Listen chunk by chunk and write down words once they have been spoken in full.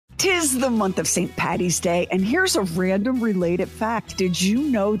'Tis the month of St. Paddy's Day, and here's a random related fact. Did you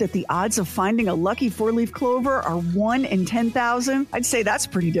know that the odds of finding a lucky four-leaf clover are 1 in 10,000? I'd say that's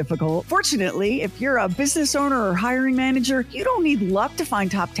pretty difficult. Fortunately, if you're a business owner or hiring manager, you don't need luck to find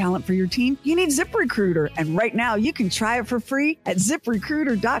top talent for your team. You need ZipRecruiter, and right now you can try it for free at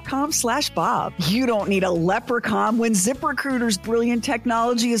ZipRecruiter.com/Bob. You don't need a leprechaun when ZipRecruiter's brilliant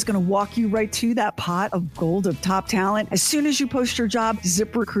technology is going to walk you right to that pot of gold of top talent. As soon as you post your job,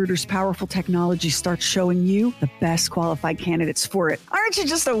 ZipRecruiter's powerful technology starts showing you the best qualified candidates for it. Aren't you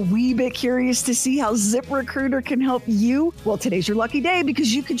just a wee bit curious to see how ZipRecruiter can help you? Well, today's your lucky day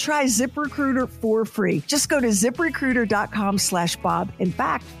because you can try ZipRecruiter for free. Just go to ZipRecruiter.com/Bob. In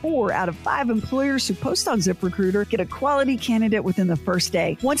fact, 4 out of 5 employers who post on ZipRecruiter get a quality candidate within the first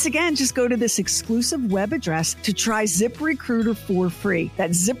day. Once again, just go to this exclusive web address to try ZipRecruiter for free.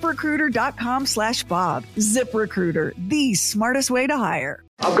 That's ZipRecruiter.com/Bob. ZipRecruiter, the smartest way to hire.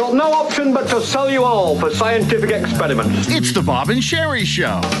 I've got no option but to sell you all for scientific experiments. It's the Bob and Sherry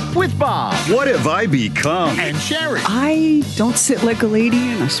Show with Bob. What have I become? And Sherry. I don't sit like a lady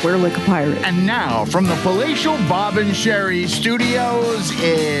and I swear like a pirate. And now from the palatial Bob and Sherry studios,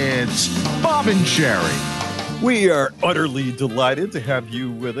 it's Bob and Sherry. We are utterly delighted to have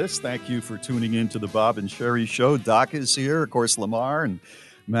you with us. Thank you for tuning in to the Bob and Sherry Show. Doc is here, of course, Lamar and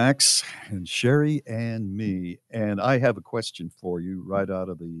Max and Sherry and me. And I have a question for you right out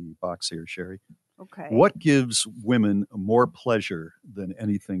of the box here, Sherry. Okay. What gives women more pleasure than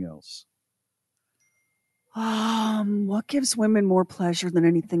anything else? What gives women more pleasure than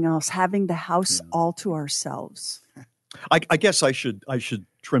anything else? Having the house all to ourselves. I guess I should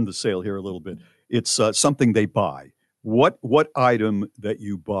trim the sail here a little bit. It's something they buy. What item that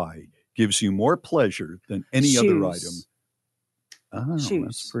you buy gives you more pleasure than any other item? Oh, shoes.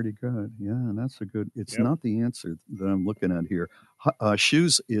 That's pretty good. Yeah, that's a good. It's not the answer that I'm looking at here.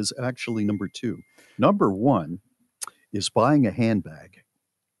 Shoes is actually number 2. Number 1 is buying a handbag.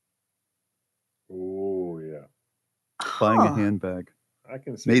 Oh, yeah. Buying a handbag. I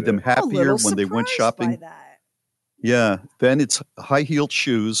can see made that. them happier when they went shopping. By that. Yeah. Then it's high-heeled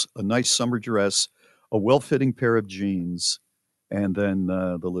shoes, a nice summer dress, a well-fitting pair of jeans, and then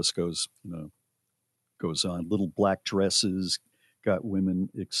the list goes on. Little black dresses got women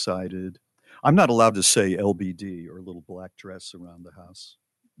excited. I'm not allowed to say LBD or little black dress around the house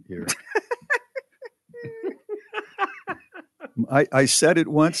here. I said it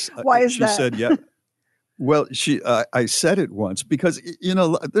once. Why is she that? She said, yeah. Well, I said it once because,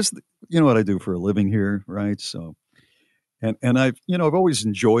 this, what I do for a living here, right? So, and I've always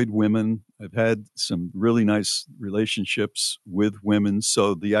enjoyed women. I've had some really nice relationships with women.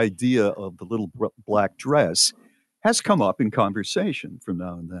 So the idea of the little black dress has come up in conversation from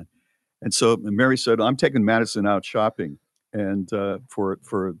now and then. And so Mary said, I'm taking Madison out shopping. And for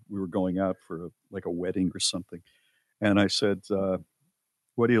we were going out for like a wedding or something. And I said,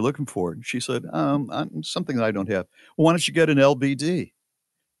 what are you looking for? And she said, something that I don't have. Well, why don't you get an LBD?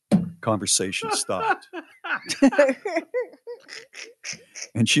 Conversation stopped.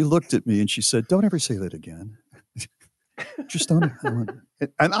 And she looked at me and she said, don't ever say that again. Just don't.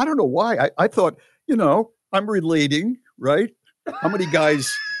 And I don't know why. I thought, I'm relating, right? How many guys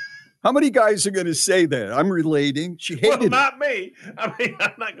are going to say that? I'm relating. She hated it. Not me. I mean,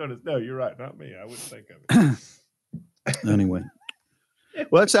 I'm not going to. No, you're right. Not me. I wouldn't think of it. Anyway.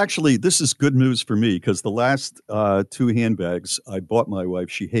 Well, this is good news for me because the last 2 handbags I bought my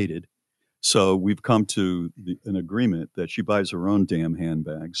wife, she hated. So we've come to an agreement that she buys her own damn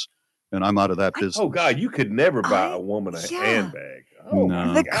handbags. And I'm out of that business. Oh, God, you could never buy a woman a handbag. Oh,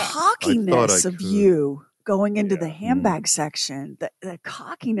 no. The cockiness of you going into the handbag section, the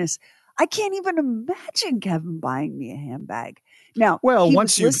cockiness. I can't even imagine Kevin buying me a handbag. Now, well,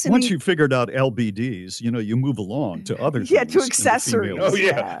 once you figured out LBDs, you move along to other things. Yeah, to accessories. Oh,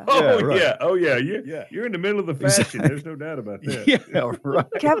 yeah. Oh, yeah. You're in the middle of the fashion. There's no doubt about that. Yeah, right.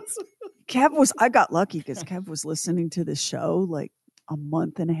 I got lucky because Kev was listening to the show like a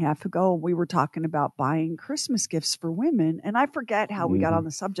month and a half ago. We were talking about buying Christmas gifts for women. And I forget how we got on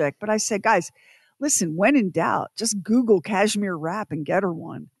the subject, but I said, guys, listen, when in doubt, just Google cashmere wrap and get her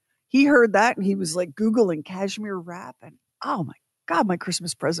one. He heard that and he was like Googling cashmere wrap. And oh my God, my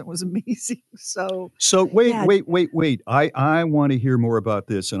Christmas present was amazing. So wait. I want to hear more about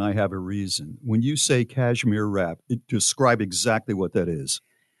this. And I have a reason. When you say cashmere wrap, describe exactly what that is.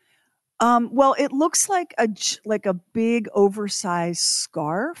 Well, it looks like a big oversized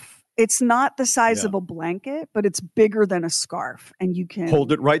scarf. It's not the size of a blanket, but it's bigger than a scarf. And you can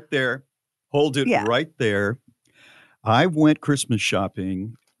hold it right there. Right there. I went Christmas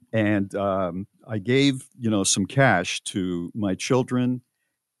shopping and I gave, some cash to my children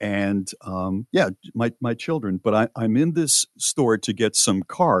and my children. But I'm in this store to get some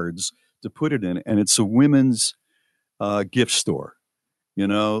cards to put it in, and it's a women's gift store,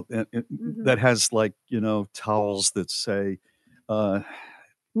 that has like towels that say.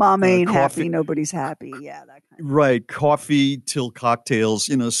 Mom ain't Coffee. happy, nobody's happy. Yeah, that kind of Right, coffee till cocktails,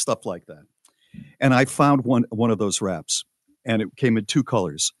 stuff like that. And I found one of those wraps, and it came in two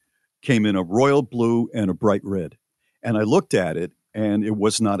colors. Came in a royal blue and a bright red. And I looked at it, and it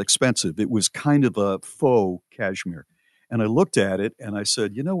was not expensive. It was kind of a faux cashmere. And I looked at it, and I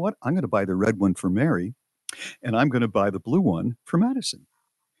said, you know what? I'm going to buy the red one for Mary, and I'm going to buy the blue one for Madison.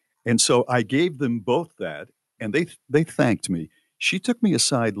 And so I gave them both that, and they thanked me. She took me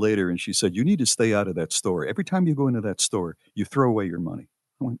aside later and she said, you need to stay out of that store. Every time you go into that store, you throw away your money.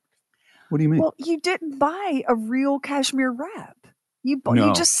 I went, what do you mean? Well, you didn't buy a real cashmere wrap. You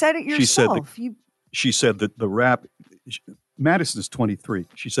No. just said it yourself. She said that the wrap, Madison's 23.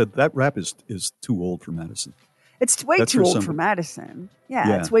 She said that wrap is too old for Madison. It's way too old for Madison.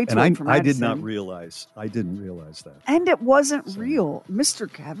 Yeah, it's way too old for Madison. I didn't realize that. And it wasn't real.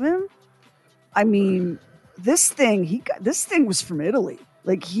 Mr. Kevin, I mean, this thing was from Italy.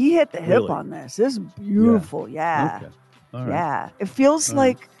 Like, he hit the hip on this. This is beautiful. Yeah. Okay. All right. Yeah. It feels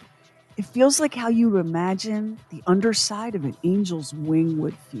like how you imagine the underside of an angel's wing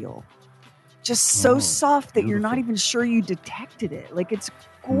would feel. Just so soft that you're not even sure you detected it. Like, it's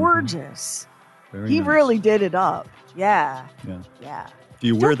gorgeous. He nice. really did it up. Yeah. Yeah. Do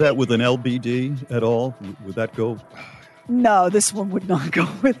you wear that with an LBD at all? Would that go? No, this one would not go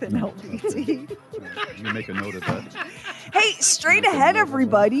with an LBD. Let me make a note of that. Hey, straight ahead,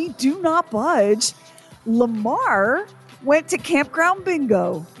 everybody. Do not budge. Lamar went to Campground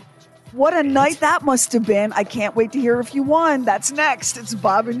Bingo. What a night that must have been. I can't wait to hear if you won. That's next. It's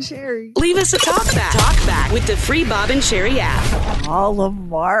Bob and Sherry. Leave us a talk back with the free Bob and Sherry app. Oh,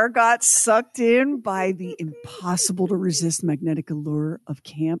 Lamar got sucked in by the impossible to resist magnetic allure of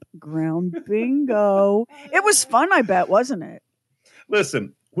Campground Bingo. It was fun, I bet, wasn't it?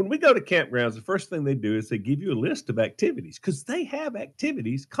 Listen, when we go to campgrounds, the first thing they do is they give you a list of activities because they have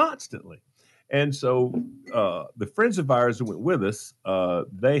activities constantly. And so the friends of ours who went with us,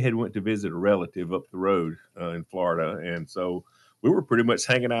 they had went to visit a relative up the road in Florida. And so we were pretty much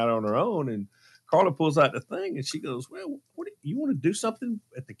hanging out on our own. And Carla pulls out the thing and she goes, well, you want to do something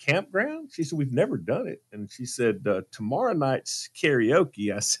at the campground? She said, we've never done it. And she said, tomorrow night's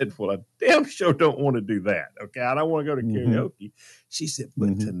karaoke. I said, well, I damn sure don't want to do that. Okay, I don't want to go to karaoke. She said,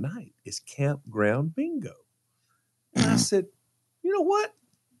 but tonight is Campground Bingo. And I said, you know what?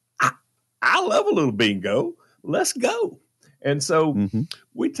 I love a little bingo. Let's go. And so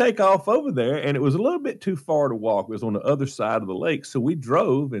we take off over there, and it was a little bit too far to walk. It was on the other side of the lake. So we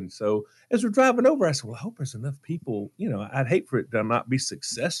drove. And so as we're driving over, I said, well, I hope there's enough people. I'd hate for it to not be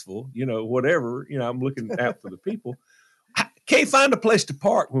successful, whatever. I'm looking out for the people. I can't find a place to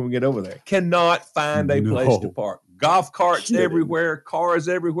park when we get over there. Cannot find a place to park. Golf carts everywhere, cars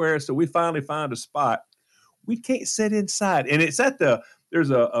everywhere. So we finally found a spot. We can't sit inside. And it's there's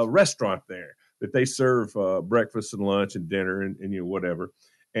a restaurant there that they serve breakfast and lunch and dinner and whatever.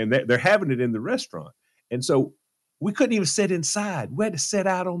 And they're having it in the restaurant. And so we couldn't even sit inside. We had to sit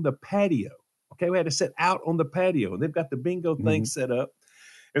out on the patio. Okay, we had to sit out on the patio. And they've got the bingo thing set up.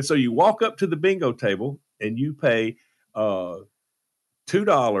 And so you walk up to the bingo table and you pay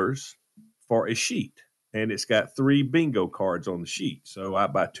 $2 for a sheet. And it's got 3 bingo cards on the sheet. So I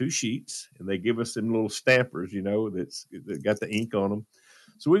buy 2 sheets, and they give us them little stampers, that got the ink on them.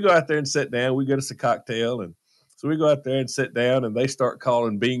 So we go out there and sit down. We get us a cocktail. And so we go out there and sit down, and they start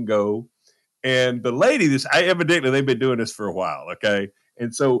calling bingo. And the lady, evidently they've been doing this for a while, okay?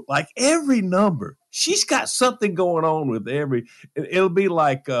 And so, like, every number, she's got something going on with it'll be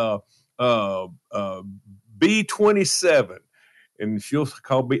like B27. And she'll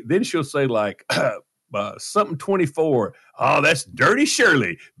call B, then she'll say, like, something 24. Oh, that's Dirty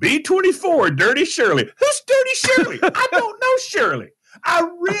Shirley. B24, Dirty Shirley. Who's Dirty Shirley? I don't know Shirley. I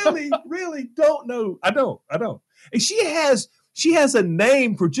really, really don't know. I don't. And she has a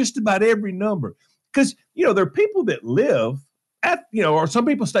name for just about every number. Because, there are people that live at, or some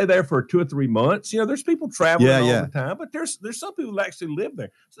people stay there for 2 or 3 months. There's people traveling all the time, but there's some people that actually live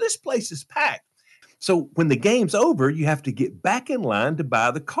there. So this place is packed. So when the game's over, you have to get back in line to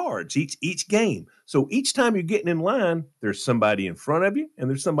buy the cards each game. So each time you're getting in line, there's somebody in front of you and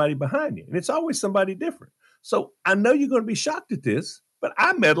there's somebody behind you. And it's always somebody different. So I know you're going to be shocked at this, but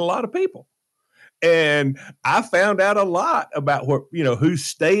I met a lot of people. And I found out a lot about who's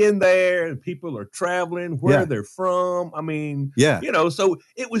staying there and people are traveling, where they're from. I mean, so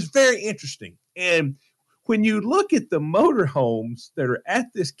it was very interesting. And when you look at the motorhomes that are at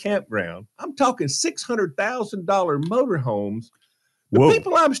this campground, I'm talking $600,000 motorhomes. The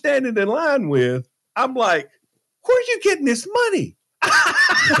people I'm standing in line with, I'm like, where are you getting this money?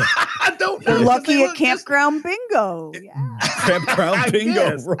 I don't know. They're lucky at campground bingo. Yeah. Campground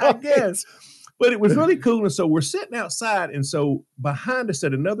bingo, I guess. But it was really cool. And so we're sitting outside. And so behind us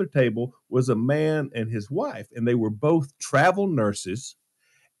at another table was a man and his wife. And they were both travel nurses.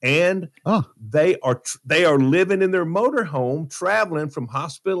 And they are living in their motorhome, traveling from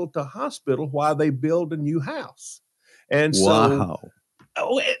hospital to hospital while they build a new house. And so,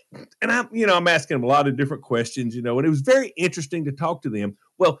 I'm asking them a lot of different questions, and it was very interesting to talk to them.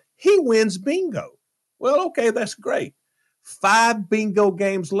 Well, he wins bingo. Well, okay, that's great. 5 bingo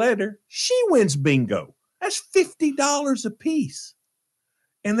games later, she wins bingo. That's $50 a piece.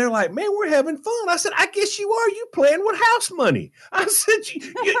 And they're like, man, we're having fun. I said, I guess you are. You playing with house money. I said,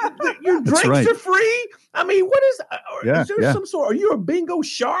 your drinks are free. I mean, what is there some sort? Are you a bingo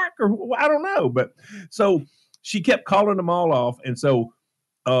shark? Or I don't know. But so she kept calling them all off. And so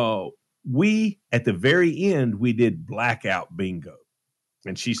we, at the very end, we did blackout bingo.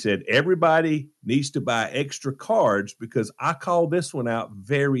 And she said, everybody needs to buy extra cards because I call this one out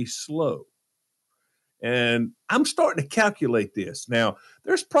very slow. And I'm starting to calculate this. Now,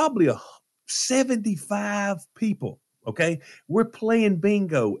 there's probably 75 people, okay? We're playing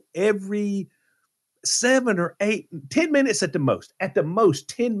bingo every 7 or 8, 10 minutes at the most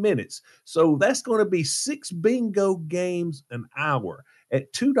 10 minutes. So that's going to be 6 bingo games an hour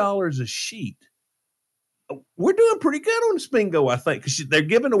at $2 a sheet. We're doing pretty good on this bingo, I think, because they're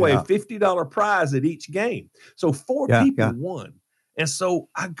giving away a $50 prize at each game. So 4 people won. And so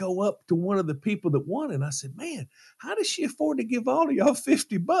I go up to one of the people that won, and I said, man, how does she afford to give all of y'all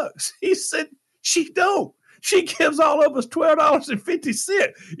 $50? He said, she don't. She gives all of us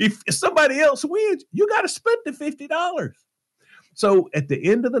 $12.50. If somebody else wins, you got to spend the $50. So at the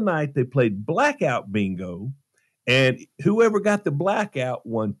end of the night, they played blackout bingo, and whoever got the blackout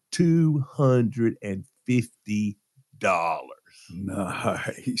won $250.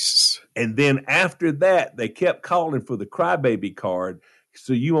 Nice. And then after that, they kept calling for the crybaby card.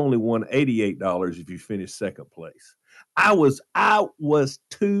 So you only won $88 if you finished second place. I was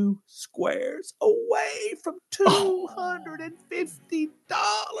 2 squares away from $250.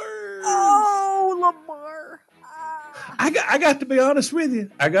 Oh, Lamar. I got to be honest with you.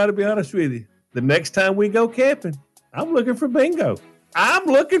 The next time we go camping, I'm looking for bingo.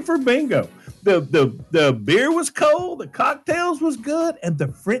 The beer was cold, the cocktails was good, and the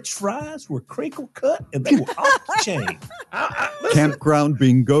French fries were crinkle cut, and they were off the chain. Campground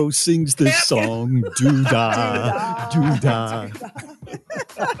bingo sings this song, doo-dah, doo-dah.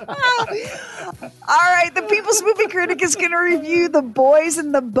 All right, the People's Movie Critic is going to review The Boys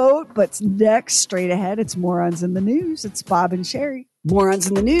in the Boat, but next, straight ahead, it's Morons in the News. It's Bob and Sherry. Morons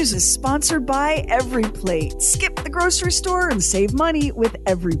in the News is sponsored by Every Plate. Skip the grocery store and save money with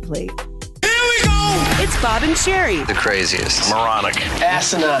Every Plate. It's Bob and Sherry. The craziest, moronic,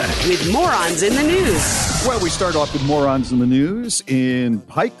 asinine. With Morons in the News. Well, we start off with Morons in the News in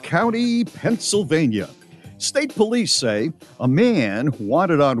Pike County, Pennsylvania. State police say a man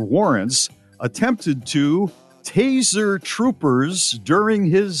wanted on warrants attempted to taser troopers during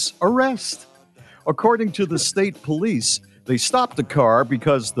his arrest. According to the state police, they stopped the car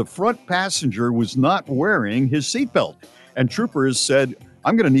because the front passenger was not wearing his seatbelt, and troopers said,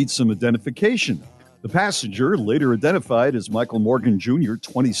 I'm going to need some identification. The passenger, later identified as Michael Morgan Jr.,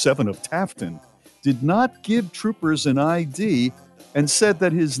 27 of Tafton, did not give troopers an ID and said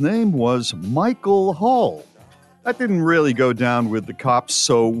that his name was Michael Hall. That didn't really go down with the cops,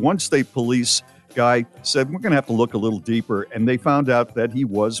 so one state police guy said, we're going to have to look a little deeper, and they found out that he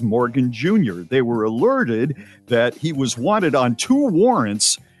was Morgan Jr. They were alerted that he was wanted on 2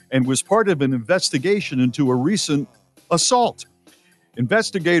 warrants and was part of an investigation into a recent assault.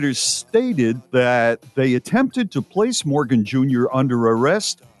 Investigators stated that they attempted to place Morgan Jr. under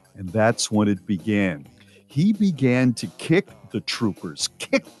arrest, and that's when it began. He began to kick the troopers,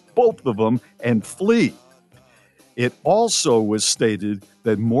 kick both of them, and flee. It also was stated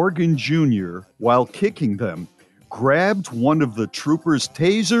that Morgan Jr., while kicking them, grabbed one of the troopers'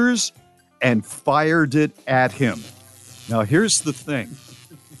 tasers and fired it at him. Now, here's the thing.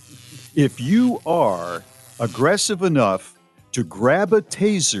 If you are aggressive enough to grab a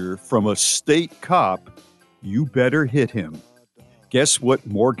taser from a state cop, you better hit him. Guess what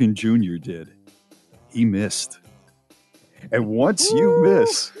Morgan Jr. did? He missed. And once you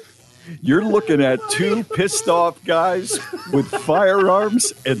miss, you're looking at 2 pissed off guys with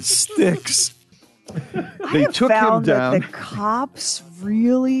firearms and sticks. They have took him found down. that the cops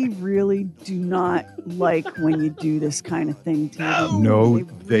really, really do not like when you do this kind of thing to them. No,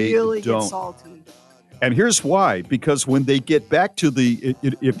 they really don't. get salty. And here's why. Because when they get back to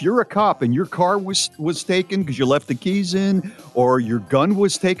if you're a cop and your car was taken because you left the keys in, or your gun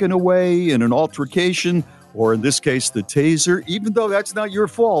was taken away in an altercation, or in this case, the taser, even though that's not your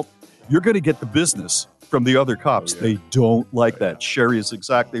fault, you're going to get the business from the other cops. They don't like that. Sherry is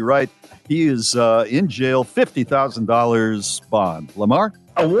exactly right. He is in jail, $50,000 bond. Lamar?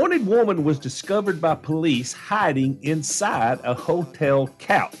 A wanted woman was discovered by police hiding inside a hotel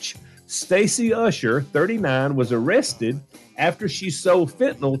couch. Stacy Usher, 39, was arrested after she sold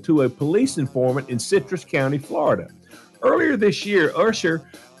fentanyl to a police informant in Citrus County, Florida. Earlier this year, Usher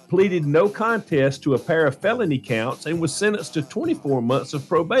pleaded no contest to a pair of felony counts and was sentenced to 24 months of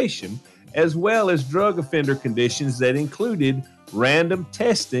probation, as well as drug offender conditions that included random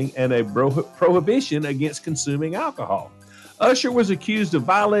testing and a prohibition against consuming alcohol. Usher was accused of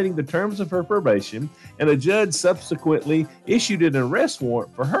violating the terms of her probation, and a judge subsequently issued an arrest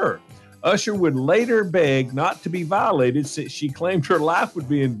warrant for her. Usher would later beg not to be violated since she claimed her life would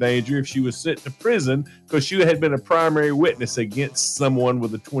be in danger if she was sent to prison because she had been a primary witness against someone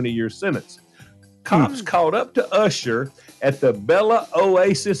with a 20-year sentence. Cops caught up to Usher at the Bella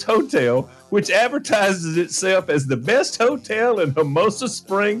Oasis Hotel, which advertises itself as the best hotel in Hermosa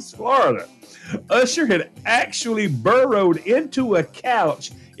Springs, Florida. Usher had actually burrowed into a couch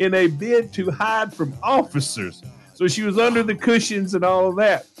in a bid to hide from officers. So she was under the cushions and all of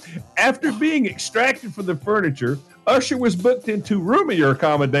that. After being extracted from the furniture, Usher was booked into roomier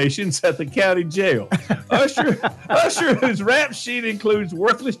accommodations at the county jail. Usher, whose rap sheet includes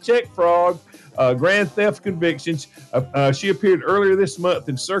worthless check fraud, grand theft convictions. She appeared earlier this month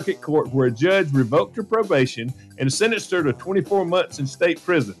in circuit court where a judge revoked her probation and sentenced her to 24 months in state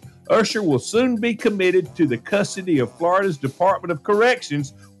prison. Usher will soon be committed to the custody of Florida's Department of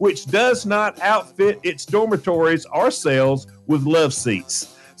Corrections, which does not outfit its dormitories or cells with love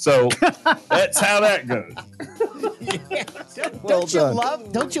seats. So that's how that goes.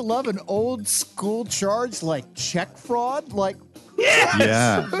 Don't you love an old school charge like check fraud? Like,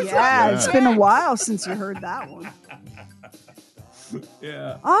 Yeah. Yeah, it's been a while since you heard that one.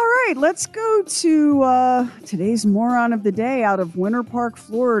 Yeah. All right, let's go to today's moron of the day out of Winter Park,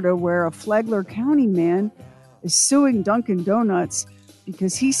 Florida, where a Flagler County man is suing Dunkin' Donuts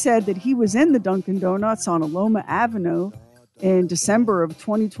because he said that he was in the Dunkin' Donuts on Aloma Avenue in December of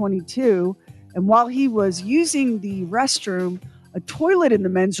 2022, and while he was using the restroom, a toilet in the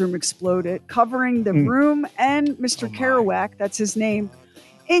men's room exploded, covering the room and Mr. Kerouac, that's his name,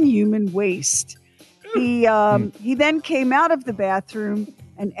 in human waste. He then came out of the bathroom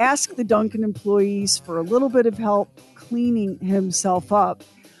and asked the Dunkin' employees for a little bit of help cleaning himself up.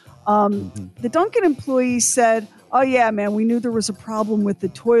 The Dunkin' employees said, "Oh yeah, man, we knew there was a problem with the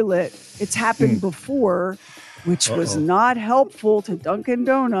toilet. It's happened before," which was not helpful to Dunkin'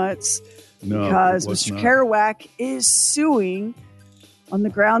 Donuts because Mr. Kerouac is suing on the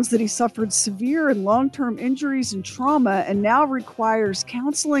grounds that he suffered severe and long-term injuries and trauma and now requires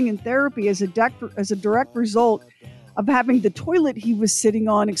counseling and therapy as a direct result of having the toilet he was sitting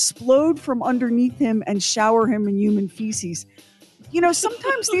on explode from underneath him and shower him in human feces. You know,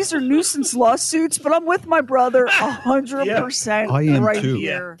 sometimes these are nuisance lawsuits, but I'm with my brother 100% I am right too.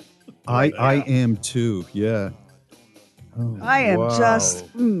 here. I am too. Yeah. Oh, I am just,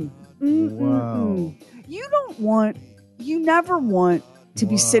 wow. You never want to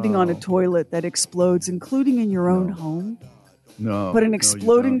be sitting on a toilet that explodes, including in your own home. No. But an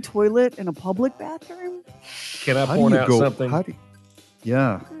exploding toilet in a public bathroom? Can I point out something?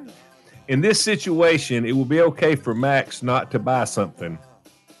 Yeah. In this situation, it will be okay for Max not to buy something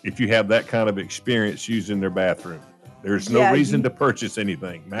if you have that kind of experience using their bathroom. There's no reason to purchase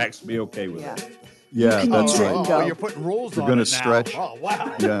anything. Max will be okay with it. Yeah, that's right. Oh, you're putting rules You're on gonna it now. stretch. Oh,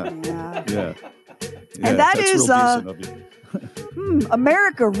 wow. Yeah. And that that's is real decent of you.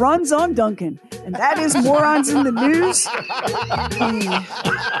 America runs on Duncan. And that is Morons in the News.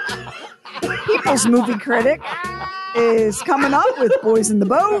 The People's Movie Critic is coming up with Boys in the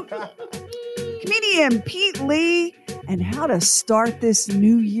Boat, comedian Pete Lee, and how to start this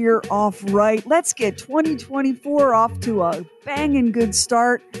new year off right. Let's get 2024 off to a banging good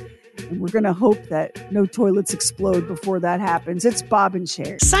start. And we're going to hope that no toilets explode before that happens. It's Bob and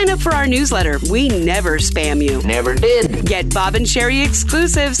Sherry. Sign up for our newsletter. We never spam you. Never did. Get Bob and Sherry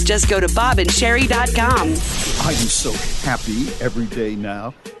exclusives. Just go to bobandsherry.com. I am so happy every day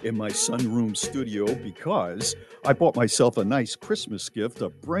now in my sunroom studio because I bought myself a nice Christmas gift, a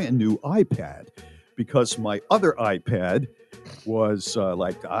brand new iPad. because my other iPad was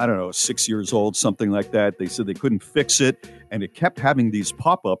like, I don't know, 6 years old, something like that. They said they couldn't fix it. And it kept having these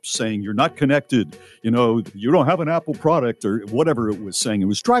pop-ups saying, you're not connected. You know, you don't have an Apple product or whatever it was saying. It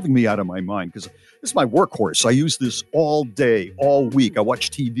was driving me out of my mind because this is my workhorse. I use this all day, all week. I watch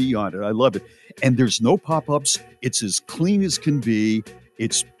TV on it. I love it. And there's no pop-ups. It's as clean as can be.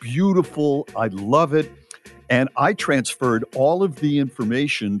 It's beautiful. I love it. And I transferred all of the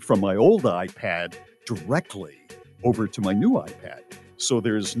information from my old iPad directly over to my new iPad. So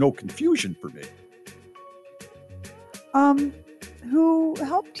there's no confusion for me. Who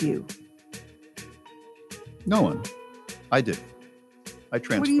helped you? No one. I did. I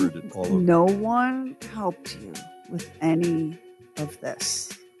transferred it all over. No one helped you with any of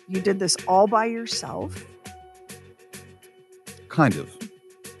this. You did this all by yourself? Kind of.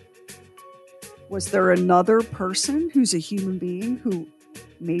 Was there another person who's a human being who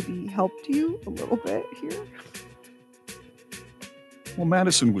maybe helped you a little bit here? Well,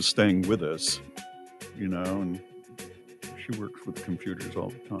 Madison was staying with us, you know, and she works with computers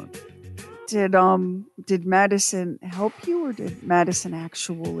all the time. Did Madison help you, or did Madison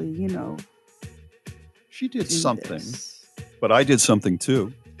actually, you know? She did something, this? But I did something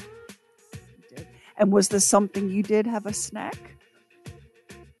too. You did. And was this something you did have a snack?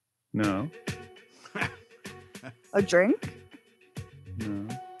 No. A drink? No.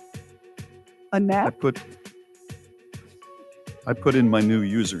 A nap? I put in my new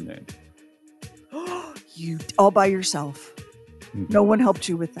username. You all by yourself. Mm-hmm. No one helped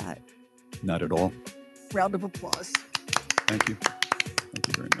you with that. Not at all. Round of applause. Thank you. Thank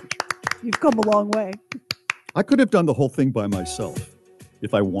you very much. You've come a long way. I could have done the whole thing by myself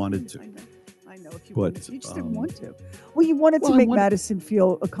if I wanted to. I know if you But, wanted to. You just didn't want to. Well, you wanted to make Madison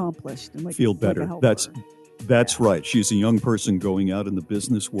feel accomplished and feel better. That's right. She's a young person going out in the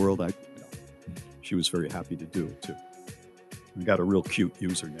business world. She was very happy to do it too. I got a real cute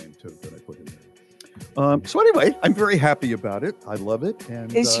username too that I put in there. So anyway, I'm very happy about it. I love it.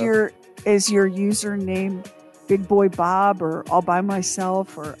 And is your username Big Boy Bob, or All by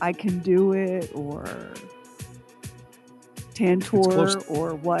Myself, or I Can Do It, or Tantor,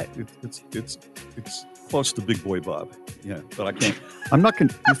 or what? It's close to Big Boy Bob. Yeah, but I can't. I'm not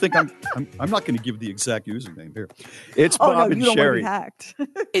going. You think I'm not going to give the exact username here. It's Bob and Sherry. Hacked.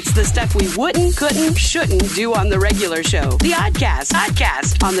 It's the stuff we wouldn't, couldn't, shouldn't do on the regular show. The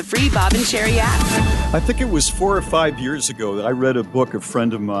Oddcast on the free Bob and Sherry app. I think it was 4 or 5 years ago that I read a book a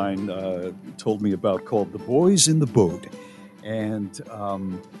friend of mine told me about called The Boys in the Boat, and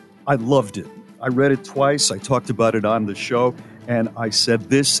I loved it. I read it twice. I talked about it on the show, and I said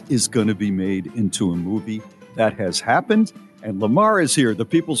this is going to be made into a movie. That has happened, and Lamar is here, the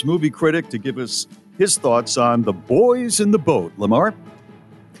People's Movie Critic, to give us his thoughts on The Boys in the Boat. Lamar?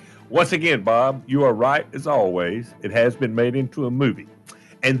 Once again, Bob, you are right as always. It has been made into a movie.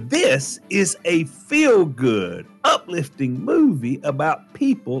 And this is a feel-good, uplifting movie about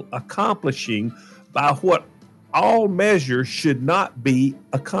people accomplishing by what all measures should not be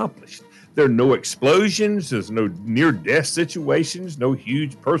accomplished. There are no explosions, there's no near-death situations, no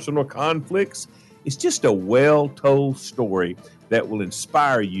huge personal conflicts. It's just a well-told story that will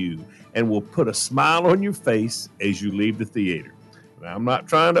inspire you and will put a smile on your face as you leave the theater. Now, I'm not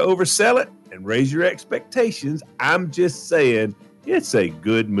trying to oversell it and raise your expectations. I'm just saying it's a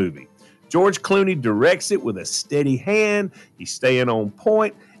good movie. George Clooney directs it with a steady hand. He's staying on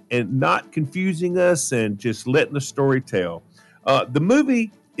point and not confusing us and just letting the story tell. The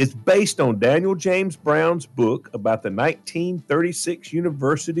movie is based on Daniel James Brown's book about the 1936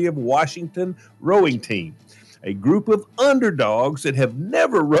 University of Washington rowing team, a group of underdogs that have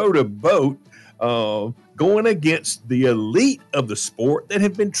never rowed a boat, going against the elite of the sport that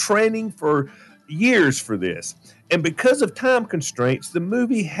have been training for years for this. And because of time constraints, the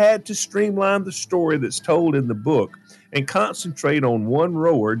movie had to streamline the story that's told in the book and concentrate on one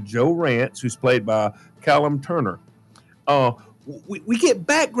rower, Joe Rance, who's played by Callum Turner. We get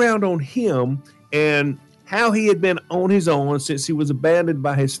background on him and how he had been on his own since he was abandoned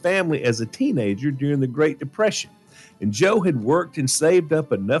by his family as a teenager during the Great Depression. And Joe had worked and saved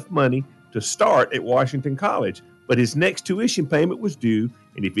up enough money to start at Washington College, but his next tuition payment was due,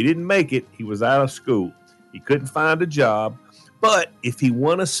 and if he didn't make it, he was out of school. He couldn't find a job, but if he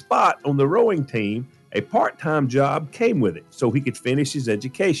won a spot on the rowing team, a part-time job came with it so he could finish his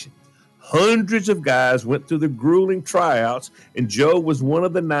education. Hundreds of guys went through the grueling tryouts, and Joe was one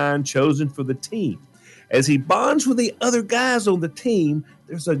of the 9 chosen for the team. As he bonds with the other guys on the team,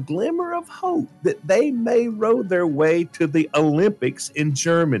 there's a glimmer of hope that they may row their way to the Olympics in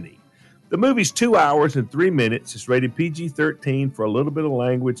Germany. The movie's 2 hours and 3 minutes. It's rated PG-13 for a little bit of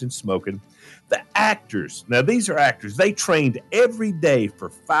language and smoking. The actors, now these are actors, they trained every day for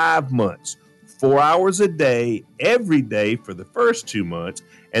 5 months, 4 hours a day, every day for the first 2 months,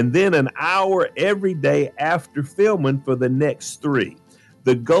 and then an hour every day after filming for the next 3.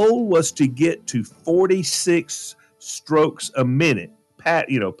 The goal was to get to 46 strokes a minute,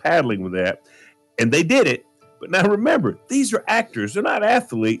 paddling with that, and they did it. But now remember, these are actors, they're not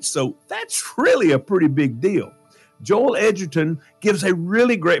athletes, so that's really a pretty big deal. Joel Edgerton gives a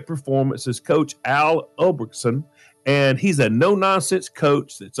really great performance as Coach Al Ulbrichtson, and he's a no-nonsense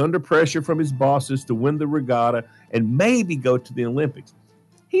coach that's under pressure from his bosses to win the regatta and maybe go to the Olympics.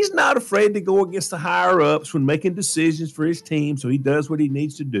 He's not afraid to go against the higher-ups when making decisions for his team, so he does what he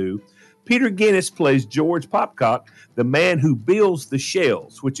needs to do. Peter Guinness plays George Popcock, the man who builds the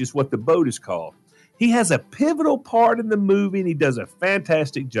shells, which is what the boat is called. He has a pivotal part in the movie, and he does a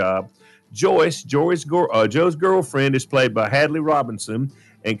fantastic job. Joyce, Joe's girlfriend, is played by Hadley Robinson,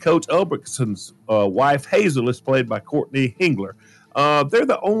 and Coach Ulbrichtsen's wife, Hazel, is played by Courtney Hingler. They're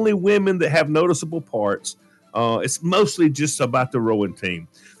the only women that have noticeable parts. It's mostly just about the rowing team.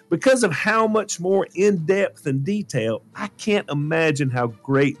 Because of how much more in-depth and detail, I can't imagine how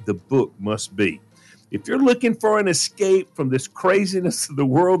great the book must be. If you're looking for an escape from this craziness of the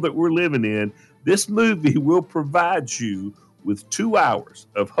world that we're living in, this movie will provide you with 2 hours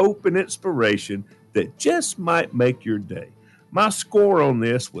of hope and inspiration that just might make your day. My score on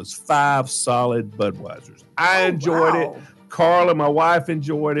this was 5 solid Budweisers. I enjoyed it. Carla, my wife,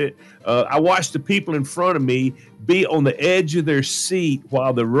 enjoyed it. I watched the people in front of me be on the edge of their seat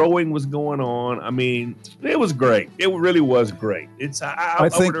while the rowing was going on. I mean, it was great. It really was great. I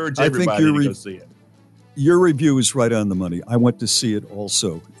would urge everybody to go see it. Your review is right on the money. I went to see it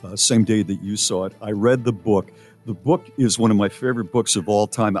also, same day that you saw it. I read the book. The book is one of my favorite books of all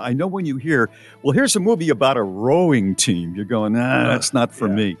time. I know when you hear, well, here's a movie about a rowing team, you're going, that's not for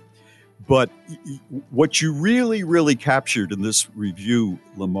me. But what you really, really captured in this review,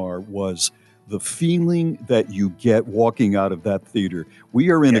 Lamar, was the feeling that you get walking out of that theater.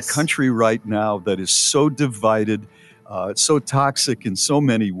 We are in a country right now that is so divided, so toxic in so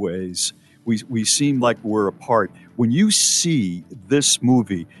many ways. We seem like we're apart. When you see this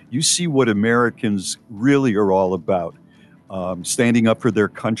movie, you see what Americans really are all about. Standing up for their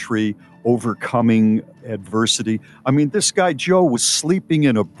country, overcoming adversity. I mean, this guy, Joe, was sleeping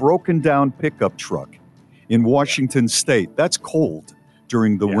in a broken down pickup truck in Washington State. That's cold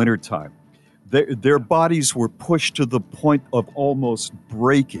during the wintertime. Their bodies were pushed to the point of almost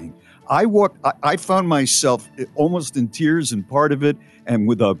breaking. I found myself almost in tears in part of it, and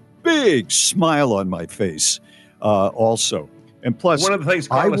with a big smile on my face also. And plus, one of the things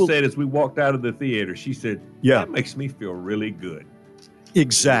Carla said as we walked out of the theater, she said, that makes me feel really good.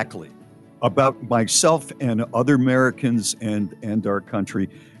 Exactly. About myself and other Americans and our country.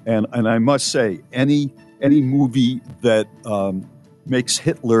 And I must say, any movie that makes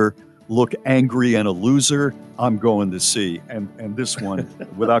Hitler look angry and a loser, I'm going to see. And this one,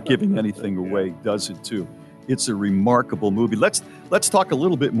 without giving anything away, does it too. It's a remarkable movie. Let's talk a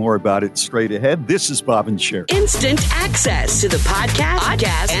little bit more about it straight ahead. This is Bob and Sherry. Instant access to the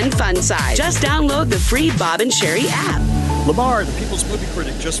podcast, and fun side. Just download the free Bob and Sherry app. Lamar, the People's Movie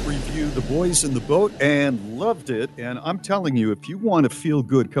Critic, just reviewed The Boys in the Boat and loved it. And I'm telling you, if you want to feel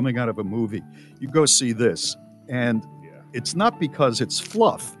good coming out of a movie, you go see this. And it's not because it's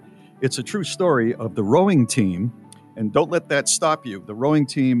fluff. It's a true story of the rowing team. And don't let that stop you. The rowing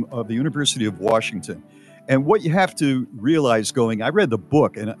team of the University of Washington. And what you have to realize I read the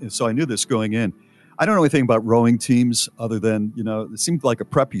book, and so I knew this going in. I don't know anything about rowing teams other than, it seemed like a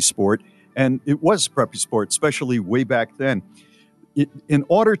preppy sport. And it was a preppy sport, especially way back then. In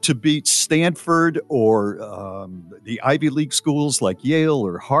order to beat Stanford or the Ivy League schools like Yale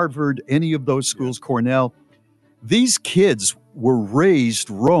or Harvard, any of those schools, Cornell, these kids were raised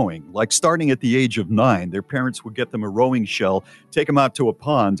rowing, like starting at the age of 9. Their parents would get them a rowing shell, take them out to a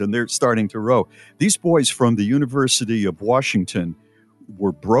pond, and they're starting to row. These boys from the University of Washington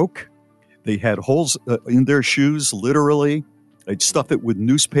were broke. They had holes in their shoes, literally. They'd stuff it with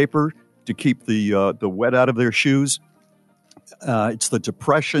newspaper to keep the wet out of their shoes. It's the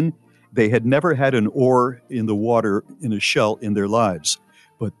Depression. They had never had an oar in the water in a shell in their lives.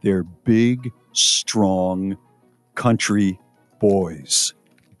 But they're big, strong country boys,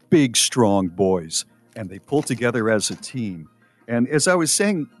 big, strong boys, and they pull together as a team. And as I was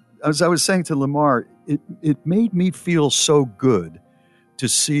saying to Lamar, it made me feel so good to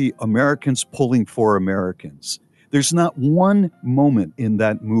see Americans pulling for Americans. There's not one moment in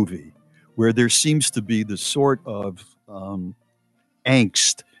that movie where there seems to be the sort of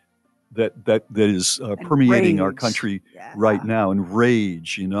angst that is permeating our rage. country Yeah. right now, and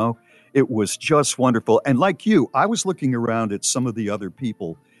rage, you know. It was just wonderful. And like you, I was looking around at some of the other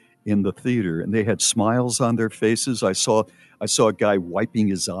people in the theater, and they had smiles on their faces. I saw a guy wiping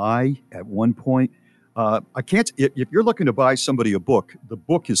his eye at one point. I can't. If you're looking to buy somebody a book, the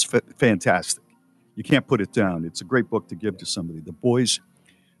book is fantastic. You can't put it down. It's a great book to give to somebody. The Boys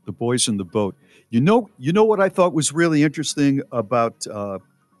in the Boat. You know what I thought was really interesting about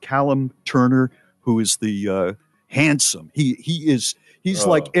Callum Turner, who is the handsome. He's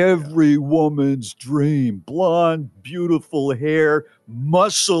like every woman's dream. Blonde, beautiful hair,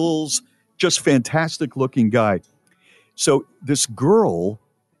 muscles, just fantastic looking guy. So this girl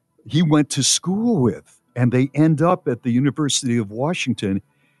he went to school with, and they end up at the University of Washington,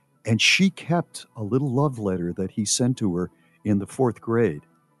 and she kept a little love letter that he sent to her in the 4th grade.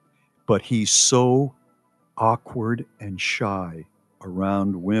 But he's so awkward and shy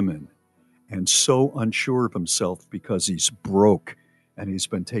around women and so unsure of himself because he's broke and he's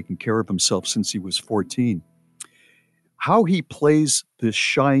been taking care of himself since he was 14. How he plays this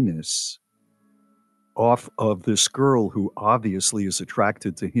shyness off of this girl who obviously is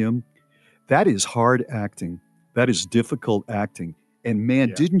attracted to him, that is hard acting. That is difficult acting. And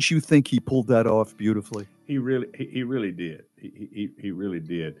man, didn't you think he pulled that off beautifully? He really did. He really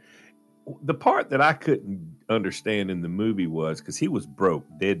did. The part that I couldn't understand in the movie was because he was broke,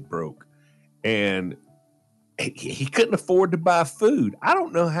 dead broke, and he couldn't afford to buy food. I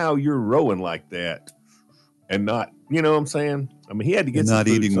don't know how you're rowing like that and not, you know what I'm saying? I mean, he had to get some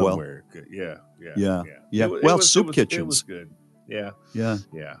food somewhere. Well. Yeah. Soup kitchens. It was good. Yeah. Yeah.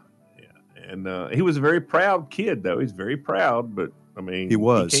 And he was a very proud kid, though. He's very proud, but I mean, he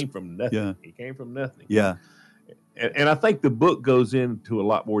came from nothing. Yeah. He came from nothing. Yeah. And I think the book goes into a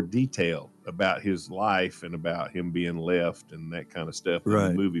lot more detail about his life and about him being left and that kind of stuff than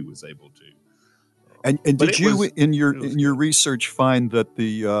the movie was able to. And did you in your research find that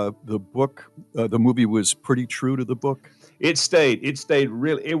the book, the movie was pretty true to the book? It stayed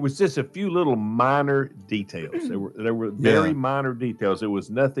really. It was just a few little minor details. There were very minor details. It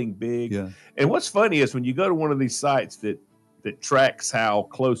was nothing big. Yeah. And what's funny is when you go to one of these sites that tracks how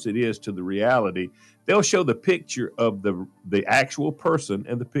close it is to the reality, they'll show the picture of the actual person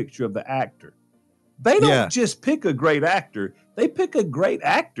and the picture of the actor. They don't just pick a great actor. They pick a great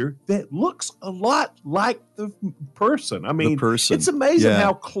actor that looks a lot like the person. I mean, it's amazing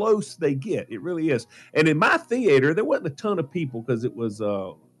how close they get. It really is. And in my theater, there wasn't a ton of people because it was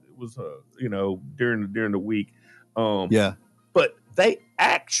you know, during the week. But they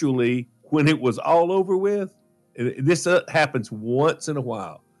actually, when it was all over with, this happens once in a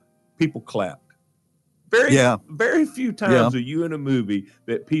while, people clapped. Very few times are you in a movie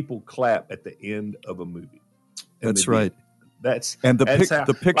that people clap at the end of a movie. That's right.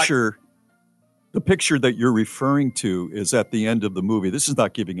 The picture that you're referring to is at the end of the movie. This is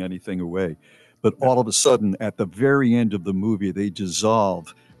not giving anything away, but all of a sudden, at the very end of the movie, they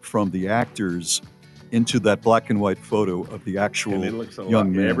dissolve from the actors into that black and white photo of the actual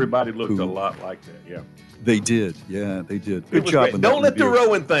young man. Everybody looked a lot like that. Yeah. They did. Yeah, they did. Good job. Don't let the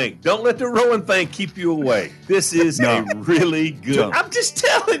rowing thing keep you away. This is a really good. Jump. I'm just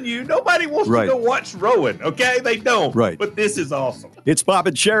telling you, nobody wants to go watch rowing, okay? They don't. Right. But this is awesome. It's Bob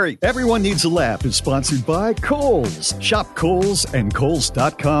and Sherry. Everyone Needs a Laugh is sponsored by Kohl's. Shop Kohl's and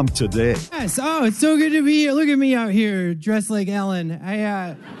Kohl's.com today. Yes. Oh, it's so good to be here. Look at me out here dressed like Ellen.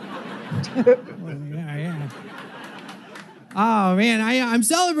 Oh, man, I'm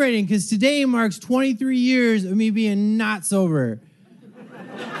celebrating because today marks 23 years of me being not sober.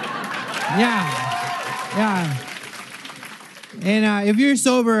 Yeah. And if you're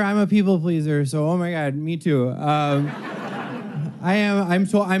sober, I'm a people pleaser, so oh my God, me too. I'm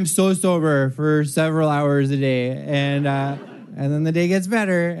so sober for several hours a day, and then the day gets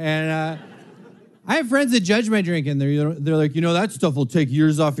better, and I have friends that judge my drinking. They're like, you know, that stuff will take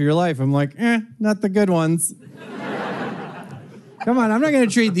years off of your life. I'm like, not the good ones. Come on, I'm not going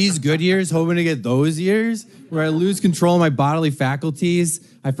to trade these good years hoping to get those years where I lose control of my bodily faculties,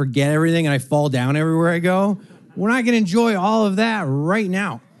 I forget everything, and I fall down everywhere I go. We're not going to enjoy all of that right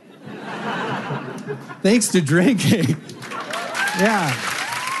now. Thanks to drinking. Yeah.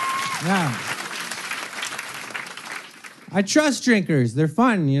 I trust drinkers. They're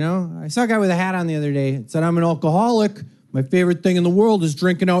fun, you know. I saw a guy with a hat on the other day. It said, I'm an alcoholic. My favorite thing in the world is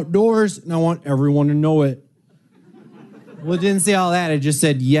drinking outdoors, and I want everyone to know it. Well, it didn't say all that. It just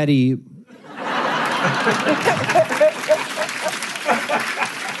said Yeti.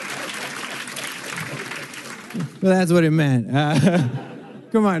 But that's what it meant.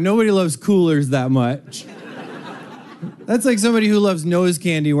 Come on, nobody loves coolers that much. That's like somebody who loves nose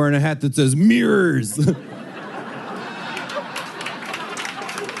candy wearing a hat that says mirrors. Thank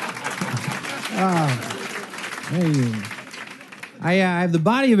you. I have the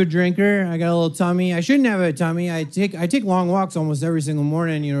body of a drinker. I got a little tummy. I shouldn't have a tummy. I take long walks almost every single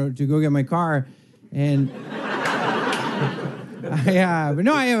morning, to go get my car, and but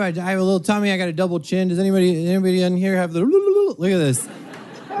no, I have a little tummy. I got a double chin. Does anybody in here have the? Look at this.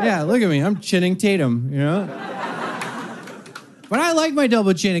 Yeah, look at me. I'm chinning Tatum. But I like my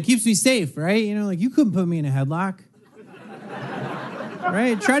double chin. It keeps me safe, right? Like you couldn't put me in a headlock.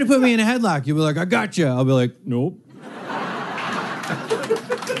 Right? Try to put me in a headlock. You'll be like, I got you. I'll be like, nope.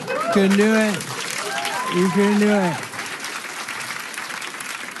 Couldn't do it. You couldn't do it.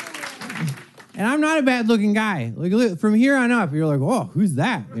 And I'm not a bad looking guy. Like look, from here on up, you're like, oh, who's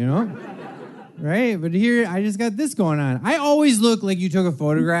that? Right? But here, I just got this going on. I always look like you took a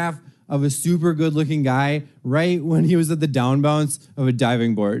photograph of a super good looking guy right when he was at the down bounce of a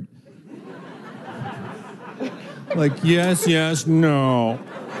diving board. Like, yes, no.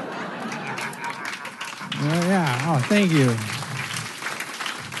 Yeah, oh, thank you.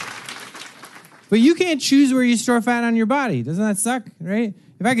 But you can't choose where you store fat on your body. Doesn't that suck, right?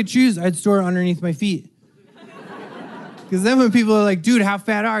 If I could choose, I'd store it underneath my feet. Because then when people are like, dude, how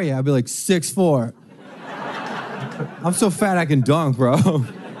fat are you? I'd be like, 6'4". I'm so fat I can dunk, bro.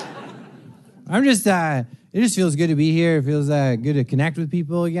 I'm just, it just feels good to be here. It feels good to connect with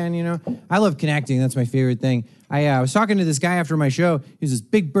people again, I love connecting. That's my favorite thing. I was talking to this guy after my show. He's this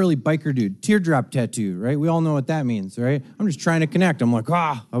big, burly biker dude, teardrop tattoo, right? We all know what that means, right? I'm just trying to connect. I'm like,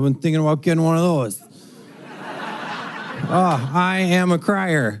 I've been thinking about getting one of those. I am a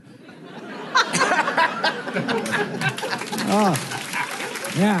crier.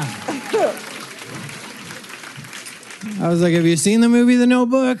 Yeah. I was like, have you seen the movie The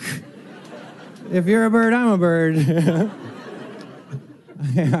Notebook? If you're a bird, I'm a bird.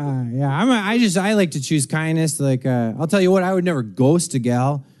 I like to choose kindness. Like, I'll tell you what, I would never ghost a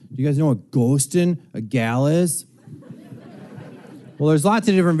gal. Do you guys know what ghosting a gal is? Well, there's lots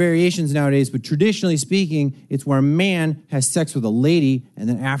of different variations nowadays, but traditionally speaking, it's where a man has sex with a lady, and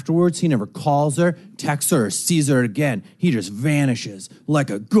then afterwards, he never calls her, texts her, or sees her again. He just vanishes like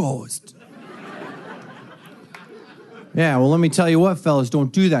a ghost. Yeah, well, let me tell you what, fellas,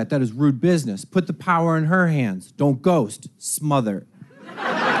 don't do that. That is rude business. Put the power in her hands. Don't ghost. Smother.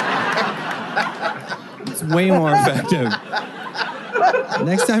 It's way more effective.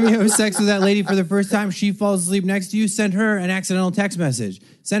 Next time you have sex with that lady for the first time, she falls asleep next to you, send her an accidental text message.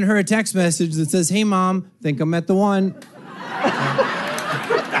 Send her a text message that says, hey, Mom, think I met the one.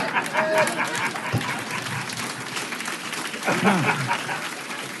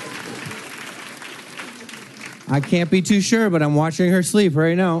 I can't be too sure, but I'm watching her sleep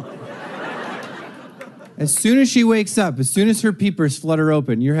right now. As soon as she wakes up, as soon as her peepers flutter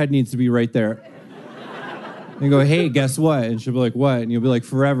open, your head needs to be right there. And go, hey, guess what? And she'll be like, what? And you'll be like,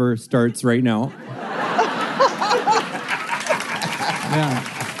 forever starts right now.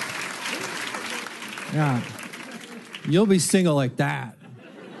 Yeah. You'll be single like that.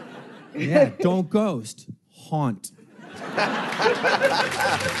 Yeah, don't ghost. Haunt. All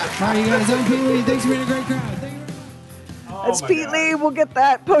right, you guys, I'm Pete Lee. Thanks for being a great crowd. Thank you. That's Pete Lee. We'll get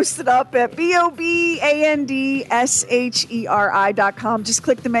that posted up at BOBANDSHERI.com. Just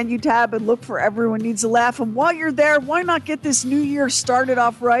click the menu tab and look for Everyone Needs a Laugh. And while you're there, why not get this new year started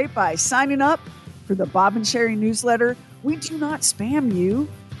off right by signing up for the Bob and Sherry newsletter? We do not spam you.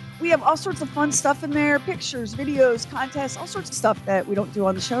 We have all sorts of fun stuff in there, pictures, videos, contests, all sorts of stuff that we don't do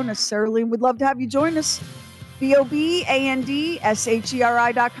on the show necessarily. And we'd love to have you join us.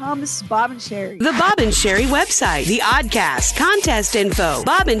 BOBANDSHERI.com. This is Bob and Sherry. The Bob and Sherry website, the Oddcast, contest info,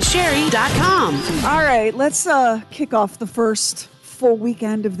 bobandsherry.com. All right, let's kick off the first full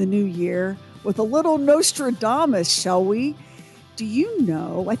weekend of the new year with a little Nostradamus, shall we? Do you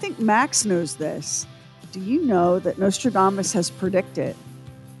know, I think Max knows this, do you know that Nostradamus has predicted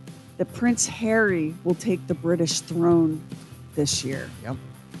that Prince Harry will take the British throne this year? Yep.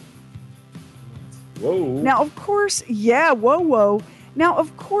 Whoa. Now, of course, yeah, whoa. Now,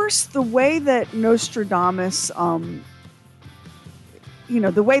 of course, the way that Nostradamus,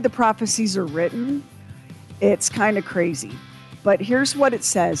 the way the prophecies are written, it's kind of crazy. But here's what it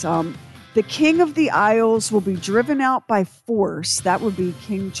says. The King of the Isles will be driven out by force. That would be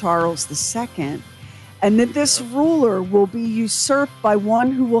King Charles II. And that this ruler will be usurped by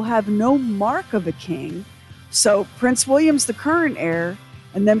one who will have no mark of a king. So Prince William's the current heir,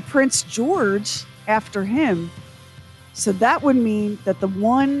 and then Prince George after him. So that would mean that the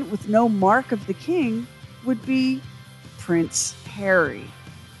one with no mark of the king would be Prince Harry.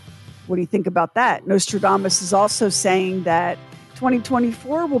 What do you think about that? Nostradamus is also saying that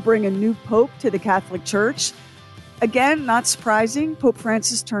 2024 will bring a new pope to the Catholic Church. Again, not surprising. Pope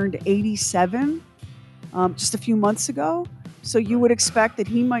Francis turned 87 just a few months ago. So you would expect that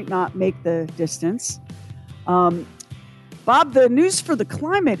he might not make the distance. Bob, the news for the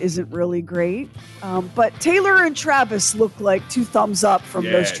climate isn't really great, but Taylor and Travis look like two thumbs up from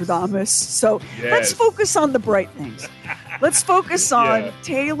Nostradamus. So let's focus on the bright things. Let's focus on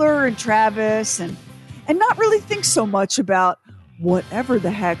Taylor and Travis and not really think so much about whatever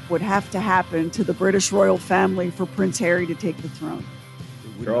the heck would have to happen to the British royal family for Prince Harry to take the throne.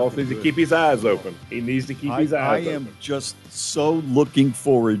 Charles needs to keep his eyes open. He needs to keep his eyes open. I am just so looking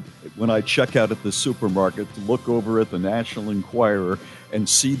forward when I check out at the supermarket to look over at the National Enquirer and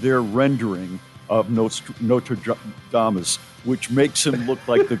see their rendering of Nostradamus, which makes him look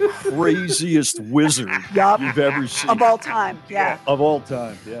like the craziest wizard you've ever seen. Of all time, yeah. Of all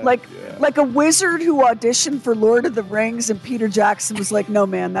time, yeah. Like a wizard who auditioned for Lord of the Rings and Peter Jackson was like, no,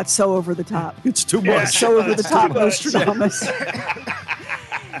 man, that's so over the top. It's too much. So over the top, Nostradamus.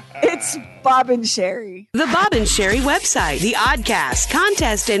 It's Bob and Sherry. The Bob and Sherry website, the Oddcast,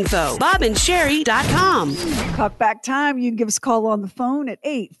 contest info, bobandsherry.com. Talkback time. You can give us a call on the phone at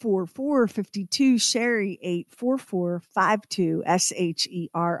 844-52-SHERRY,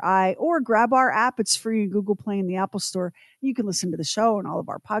 844-52-SHERI, or grab our app. It's free in Google Play and the Apple Store. You can listen to the show and all of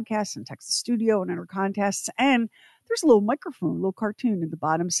our podcasts and text the studio and enter contests. And there's a little microphone, a little cartoon in the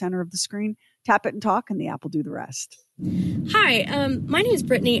bottom center of the screen. Tap it and talk, and the app will do the rest. Hi, my name is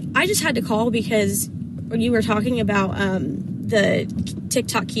Brittany. I just had to call because you were talking about the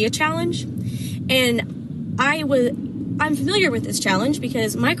TikTok Kia challenge, and I'm familiar with this challenge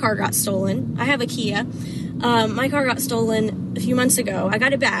because my car got stolen. I have a Kia. My car got stolen a few months ago. I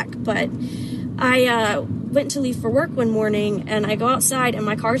got it back, but I went to leave for work one morning, and I go outside, and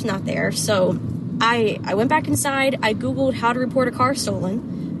my car's not there. So I went back inside. I Googled how to report a car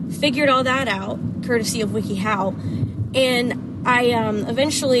stolen, figured all that out, courtesy of WikiHow. And I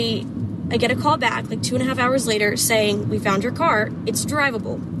eventually get a call back like 2.5 hours later saying, we found your car. It's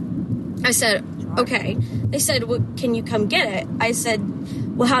drivable. I said, okay. They said, well, can you come get it? I said,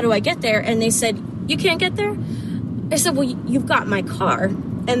 well, how do I get there? And they said, you can't get there? I said, well, you've got my car.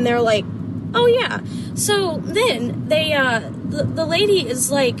 And they're like, oh, yeah. So then they, the lady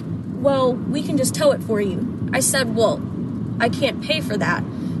is like, well, we can just tow it for you. I said, well, I can't pay for that.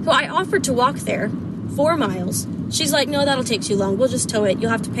 So I offered to walk there 4 miles. She's like, no, that'll take too long. We'll just tow it.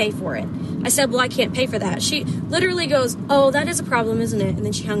 You'll have to pay for it. I said, well, I can't pay for that. She literally goes, oh, that is a problem, isn't it? And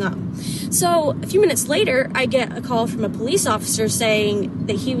then she hung up. So a few minutes later, I get a call from a police officer saying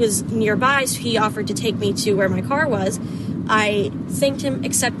that he was nearby, so he offered to take me to where my car was. I thanked him,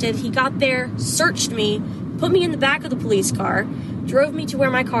 accepted. He got there, searched me, put me in the back of the police car, drove me to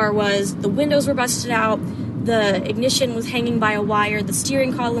where my car was. The windows were busted out. The ignition was hanging by a wire. The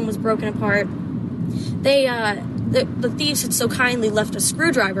steering column was broken apart. They, the thieves had so kindly left a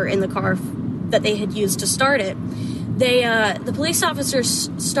screwdriver in the car that they had used to start it. They, the police officers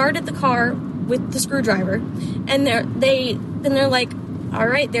started the car with the screwdriver, and they're like, all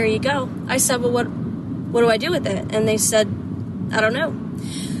right, there you go. I said, well, what do I do with it? And they said, I don't know.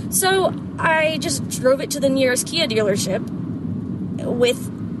 So I just drove it to the nearest Kia dealership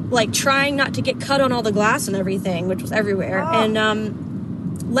with, like, trying not to get cut on all the glass and everything, which was everywhere, and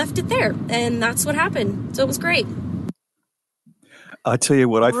left it there, and that's what happened. So it was great. I tell you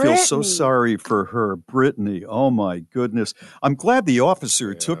what, I feel so sorry for her, Brittany. Oh my goodness! I'm glad the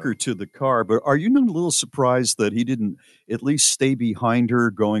officer took her to the car, but are you not a little surprised that he didn't at least stay behind her,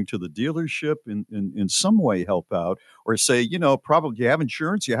 going to the dealership and in some way help out, or say, you know, probably you have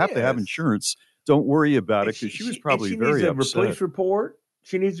insurance, you have to have insurance. Don't worry about it, because she was probably very upset. She needs a police report.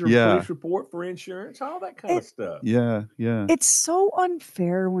 She needs a police report for insurance, all that kind of stuff. Yeah, yeah. It's so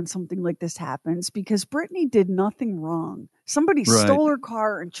unfair when something like this happens because Brittany did nothing wrong. Somebody stole her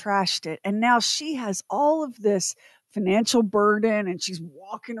car and trashed it, and now she has all of this financial burden, and she's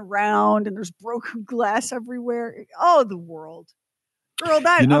walking around, and there's broken glass everywhere. Oh, the world. Girl,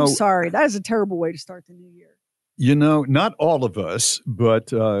 I'm sorry. That is a terrible way to start the new year. You know, not all of us,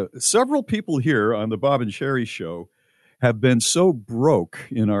 but several people here on the Bob and Sherry Show have been so broke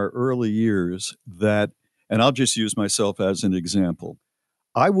in our early years that, and I'll just use myself as an example,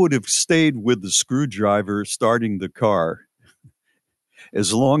 I would have stayed with the screwdriver starting the car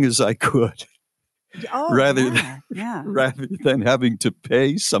as long as I could, rather than having to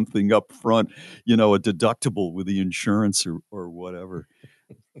pay something up front, you know, a deductible with the insurance or whatever.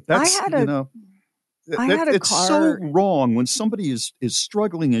 That's, it's car. so wrong when somebody is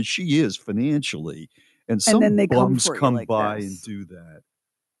struggling as she is financially. And some then they bums come by this. and do that.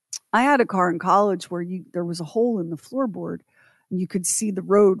 I had a car in college where there was a hole in the floorboard and you could see the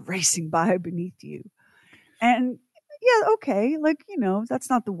road racing by beneath you. And yeah, okay, like, that's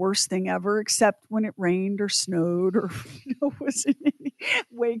not the worst thing ever, except when it rained or snowed or was in any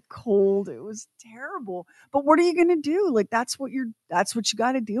way cold. It was terrible. But what are you going to do? Like, that's what you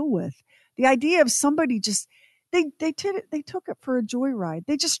got to deal with. The idea of somebody just they took it for a joyride.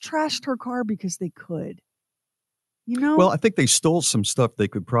 They just trashed her car because they could. Well, I think they stole some stuff they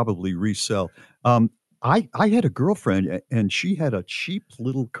could probably resell. I had a girlfriend, and she had a cheap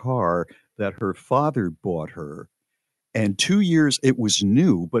little car that her father bought her. And 2 years, it was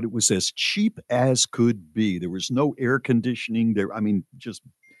new, but it was as cheap as could be. There was no air conditioning there. I mean, just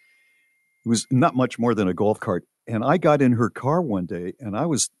it was not much more than a golf cart. And I got in her car one day, and I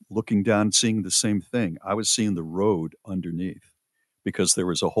was looking down, seeing the same thing. I was seeing the road underneath because there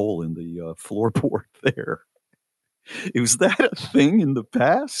was a hole in the floorboard there. Was that a thing in the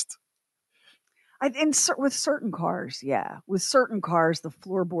past? With certain cars, yeah. With certain cars, the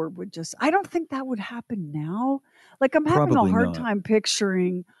floorboard would I don't think that would happen now. Like, I'm having Probably a hard not. time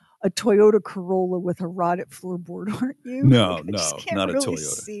picturing a Toyota Corolla with a rotted floorboard, aren't you? No, I just can't not really a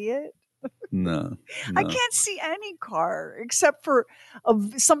Toyota. see it. No. I can't see any car except for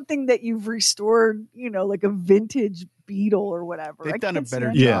something that you've restored, like a vintage Beetle or whatever. They've done a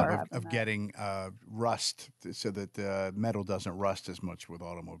better job of getting rust so that the metal doesn't rust as much with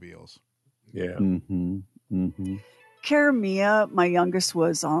automobiles. Yeah. Cara Mia, my youngest,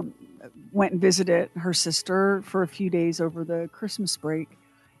 went and visited her sister for a few days over the Christmas break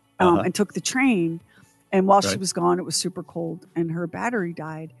and took the train. And while she was gone, it was super cold and her battery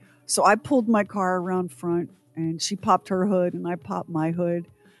died. So I pulled my car around front and she popped her hood and I popped my hood.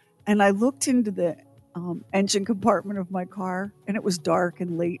 And I looked into the engine compartment of my car and it was dark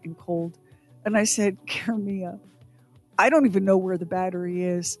and late and cold. And I said, Cara Mia, I don't even know where the battery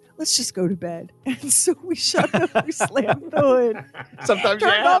is. Let's just go to bed. And so we we slammed the hood, Sometimes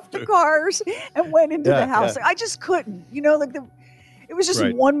turned off the cars, and went into the house. Yeah. I just couldn't, it was just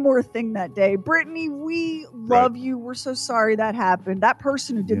one more thing that day. Brittany, we love you. We're so sorry that happened. That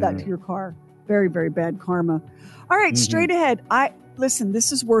person who did that to your car, very, very bad karma. All right, straight ahead. Listen,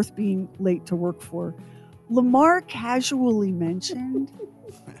 this is worth being late to work for. Lamar casually mentioned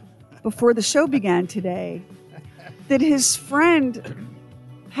before the show began today that his friend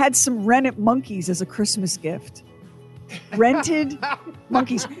had some rented monkeys as a Christmas gift. Rented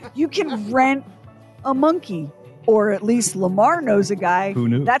monkeys. You can rent a monkey, or at least Lamar knows a guy. Who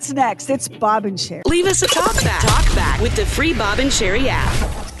knew? That's next. It's Bob and Sherry. Leave us a talk back with the free Bob and Sherry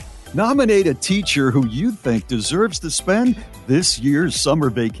app. Nominate a teacher who you think deserves to spend this year's summer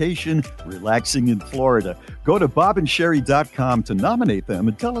vacation relaxing in Florida. Go to bobandsherry.com to nominate them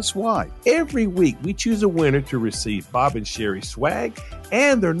and tell us why. Every week, we choose a winner to receive Bob and Sherry swag,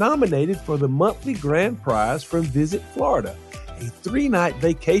 and they're nominated for the monthly grand prize from Visit Florida, a 3-night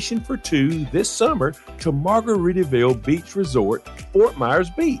vacation for 2 this summer to Margaritaville Beach Resort, Fort Myers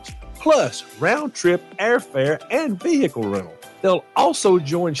Beach, plus round-trip airfare and vehicle rental. They'll also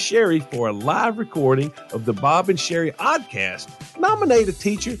join Sherry for a live recording of the Bob and Sherry Oddcast. Nominate a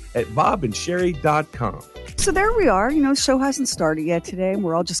teacher at bobandsherry.com. So there we are. The show hasn't started yet today, and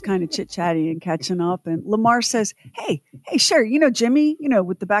we're all just kind of chit-chatting and catching up. And Lamar says, hey, Sherry, Jimmy,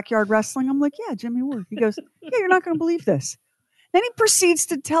 with the backyard wrestling? I'm like, yeah, Jimmy Ward. He goes, yeah, you're not going to believe this. Then he proceeds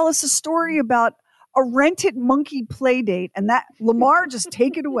to tell us a story about a rented monkey play date, and that Lamar, just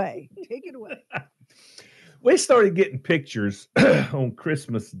take it away. Take it away. We started getting pictures on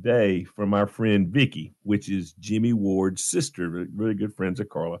Christmas Day from our friend Vicky, which is Jimmy Ward's sister, really good friends of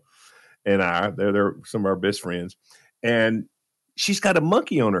Carla and I. They're some of our best friends. And she's got a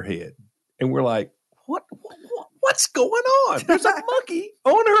monkey on her head. And we're like, what's going on? There's a monkey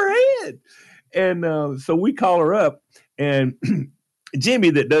on her head. And so we call her up. And Jimmy,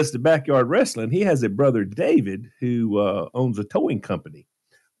 that does the backyard wrestling, he has a brother, David, who owns a towing company.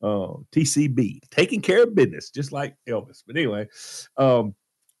 TCB, taking care of business, just like Elvis. But anyway, it's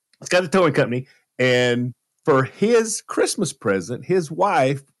got a towing company. And for his Christmas present, his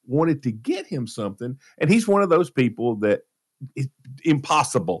wife wanted to get him something. And he's one of those people that is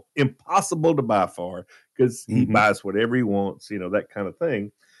impossible to buy for, because he buys whatever he wants, that kind of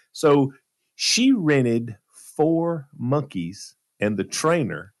thing. So she rented 4 monkeys and the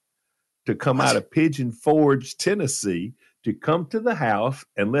trainer to come out of Pigeon Forge, Tennessee, to come to the house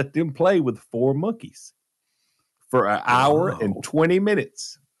and let them play with 4 monkeys for an hour and 20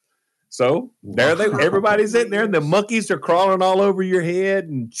 minutes. So everybody's in there, and the monkeys are crawling all over your head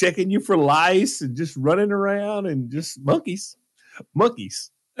and checking you for lice and just running around, and just monkeys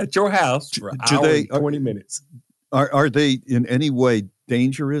at your house for an hour and 20 minutes. Are they in any way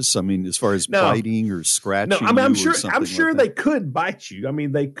dangerous? I mean, as far as biting or scratching? No, I mean, I'm sure like they could bite you. I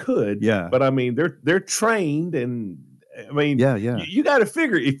mean, they could. Yeah. But I mean, they're trained, and I mean, yeah. You got to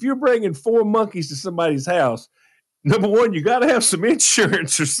figure if you're bringing 4 monkeys to somebody's house, number one, you got to have some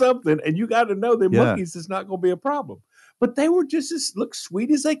insurance or something, and you got to know that monkeys is not going to be a problem. But they were just as sweet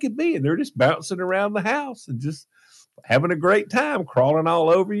as they could be, and they're just bouncing around the house and just having a great time, crawling all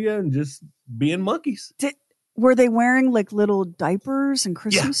over you and just being monkeys. Were they wearing like little diapers and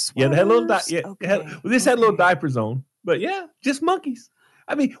Christmas sweaters? Yeah, they had little this had little diapers on, but yeah, just monkeys.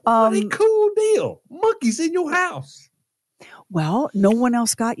 I mean, what a cool deal. Monkeys in your house. Well, no one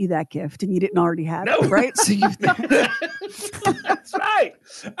else got you that gift, and you didn't already have it, right? So That's right.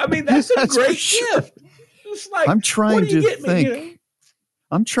 I mean, that's a great gift. It's like, I'm trying to think. Me,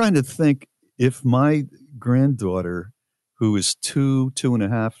 I'm trying to think if my granddaughter, who is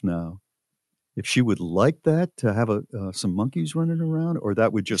 2.5 now, if she would like that to have some monkeys running around, or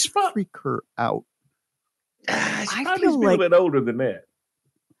that would just freak her out. She's probably a little bit older than that.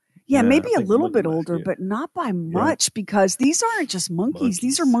 Yeah, maybe a little bit older, but not by much, because these aren't just monkeys.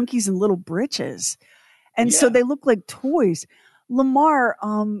 These are monkeys in little britches. And so they look like toys. Lamar,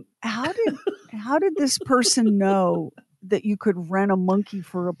 how did this person know that you could rent a monkey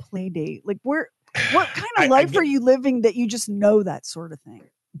for a play date? Like, what kind of life are you living that you just know that sort of thing?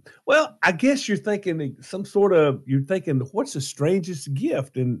 Well, I guess you're thinking what's the strangest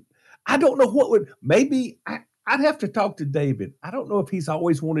gift? And I don't know maybe I'd have to talk to David. I don't know if he's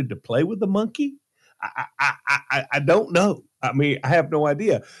always wanted to play with the monkey. I don't know. I mean, I have no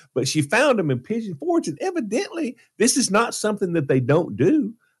idea. But she found him in Pigeon Forge, and evidently this is not something that they don't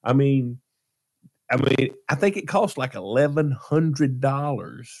do. I mean, I think it costs like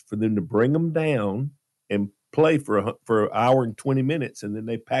 $1,100 for them to bring them down and play for an hour and 20 minutes, and then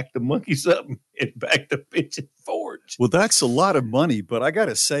they pack the monkeys up and back to Pigeon Forge. Well, that's a lot of money, but I got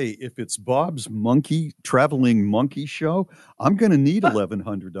to say, if it's Bob's traveling monkey show, I'm going to need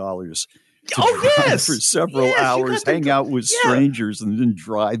 $1,100 to drive for several hours, hang out with strangers, and then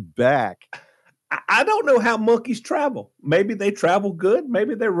drive back. I don't know how monkeys travel. Maybe they travel good.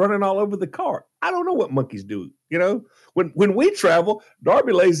 Maybe they're running all over the car. I don't know what monkeys do. You know, when we travel,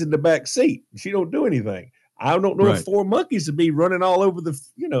 Darby lays in the back seat. She don't do anything. I don't know if 4 monkeys would be running all over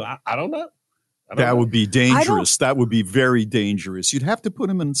I don't know. That would be dangerous. That would be very dangerous. You'd have to put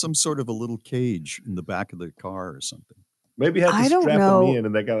them in some sort of a little cage in the back of the car or something. Maybe have to strap them in,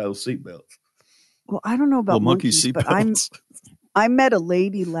 and they got those seatbelts. Well, I don't know about monkeys, but I met a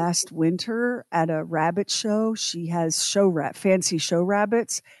lady last winter at a rabbit show. She has fancy show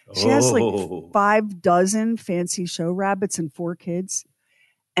rabbits. She has like 5 dozen fancy show rabbits and 4 kids.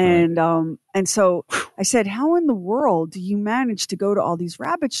 And so I said, how in the world do you manage to go to all these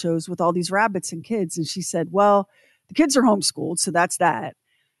rabbit shows with all these rabbits and kids? And she said, well, the kids are homeschooled, so that's that.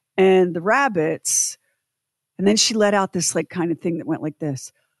 And the rabbits, and then she let out this like kind of thing that went like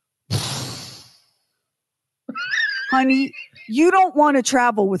this. Honey, you don't want to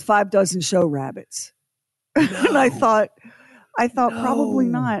travel with 5 dozen show rabbits. No. And I thought probably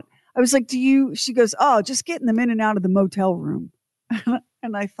not. I was like, she goes, oh, just getting them in and out of the motel room.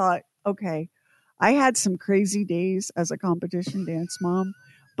 And I thought, okay, I had some crazy days as a competition dance mom,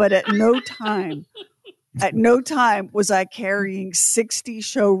 but at no time was I carrying 60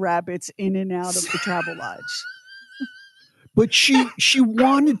 show rabbits in and out of the travel lodge. But she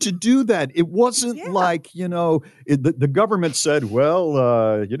wanted to do that. It wasn't like, the government said,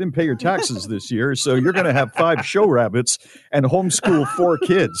 well, you didn't pay your taxes this year, so you're going to have 5 show rabbits and homeschool 4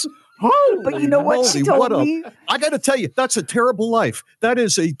 kids. But you know what she told me? I got to tell you, that's a terrible life. That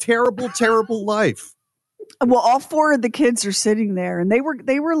is a terrible, terrible life. Well, all 4 of the kids are sitting there, and they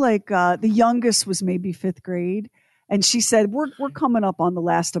were like, the youngest was maybe 5th grade. And she said, we're coming up on the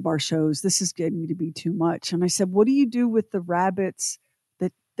last of our shows. This is getting to be too much. And I said, what do you do with the rabbits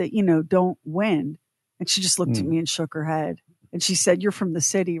that don't win? And she just looked at me and shook her head. And she said, you're from the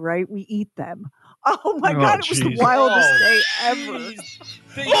city, right? We eat them. Oh my God, it was the wildest day ever.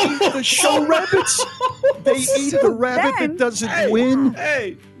 They eat the show rabbits. They eat the rabbit that doesn't win.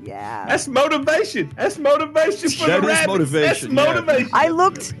 Hey, yeah. That's motivation. That's motivation for the rabbits. That is motivation. That's motivation. I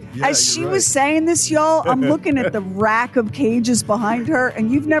looked, as she was saying this, y'all, I'm looking at the rack of cages behind her,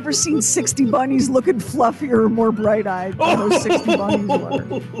 and you've never seen 60 bunnies looking fluffier or more bright-eyed than those 60 bunnies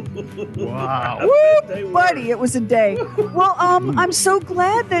were. Wow. Woo, buddy, it was a day. Well, I'm so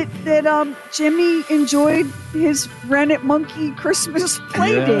glad that Jimmy enjoyed his rented monkey Christmas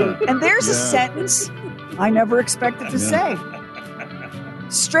play date. And there's a sentence I never expected to say.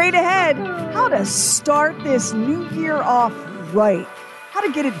 Straight ahead, how to start this new year off right. How to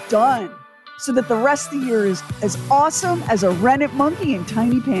get it done. so that the rest of the year is as awesome as a rennet monkey in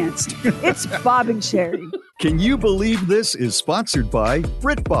tiny pants. It's Bob and Sherry. Can you believe this is sponsored by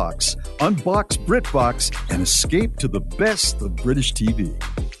BritBox? Unbox BritBox and escape to the best of British TV.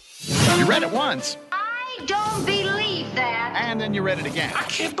 You read it once. I don't believe that. And then you read it again. I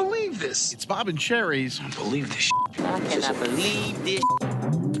can't believe this. It's Bob and Sherry's. I don't believe this. I cannot believe this.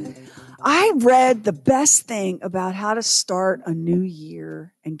 I read the best thing about how to start a new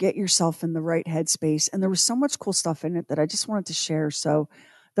year and get yourself in the right headspace. And there was so much cool stuff in it that I just wanted to share. So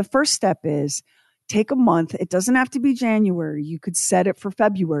the first step is take a month. It doesn't have to be January. You could set it for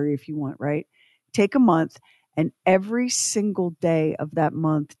February if you want, right? Take a month and every single day of that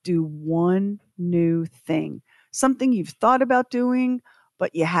month, do one new thing, something you've thought about doing,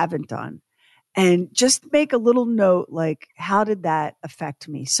 but you haven't done. And just make a little note, like, how did that affect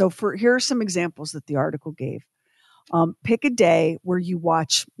me? So here are some examples that the article gave. Pick a day where you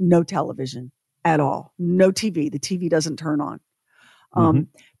watch no television at all, no TV. The TV doesn't turn on.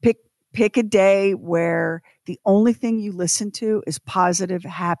 Pick a day where the only thing you listen to is positive,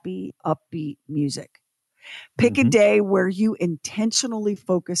 happy, upbeat music. Pick a day where you intentionally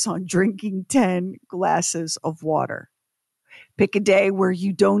focus on drinking 10 glasses of water. Pick a day where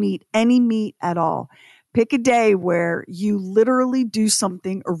you don't eat any meat at all. Pick a day where you literally do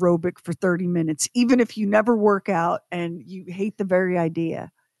something aerobic for 30 minutes, even if you never work out and you hate the very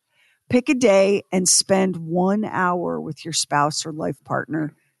idea. Pick a day and spend 1 hour with your spouse or life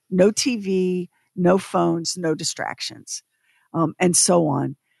partner. No TV, no phones, no distractions, and so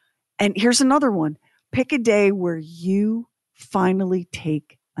on. And here's another one. Pick a day where you finally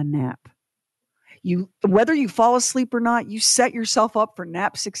take a nap. Whether you fall asleep or not, you set yourself up for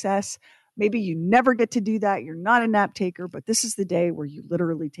nap success. Maybe you never get to do that. You're not a nap taker, but this is the day where you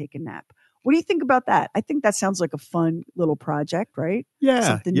literally take a nap. What do you think about that? I think that sounds like a fun little project, right? Yeah.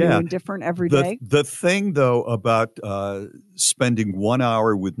 Something new and different every day. The thing, though, about spending 1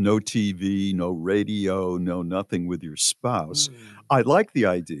 hour with no TV, no radio, no nothing with your spouse, I like the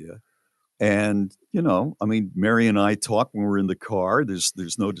idea. And, Mary and I talk when we're in the car.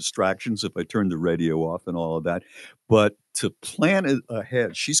 There's no distractions if I turn the radio off and all of that. But to plan it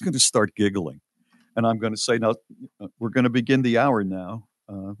ahead, she's going to start giggling. And I'm going to say, no, we're going to begin the hour now.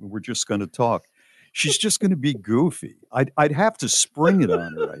 We're just going to talk. She's just going to be goofy. I'd have to spring it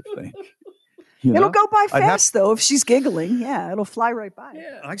on her, I think. It'll go by fast, though, if she's giggling. Yeah, it'll fly right by.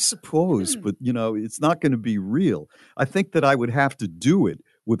 Yeah, I suppose. But, it's not going to be real. I think that I would have to do it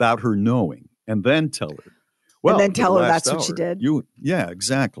without her knowing and then tell her. Well, and then tell her that's what you did. Yeah,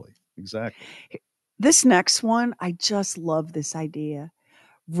 exactly. This next one, I just love this idea.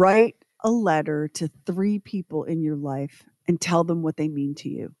 Write a letter to 3 people in your life and tell them what they mean to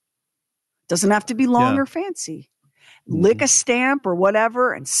you. Doesn't have to be long or fancy. Lick a stamp or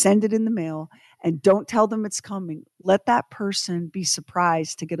whatever and send it in the mail. And don't tell them it's coming. Let that person be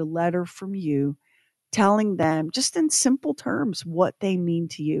surprised to get a letter from you telling them just in simple terms what they mean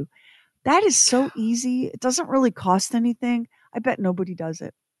to you. That is so easy. It doesn't really cost anything. I bet nobody does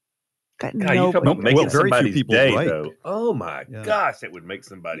it. God, you talk about making very few somebody's people day, write. though. Oh, my gosh, it would make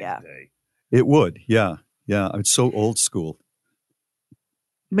somebody's day. It would, yeah. It's so old school.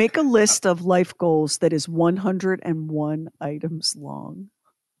 Make a list of life goals that is 101 items long.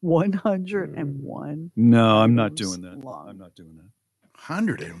 101. No, I'm not doing that. Long. I'm not doing that.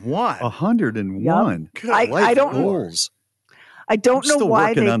 101. 101. Yep. I don't goals. I don't know why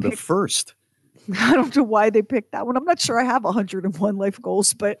working they on picked, the first. I don't know why they picked that one. I'm not sure I have 101 life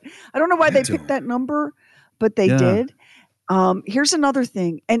goals, but I don't know why they picked that number, but they did. Here's another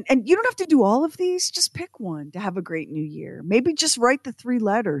thing. And you don't have to do all of these. Just pick one to have a great new year. Maybe just write the 3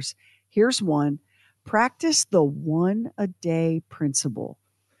 letters. Here's one. Practice the 1 a day principle.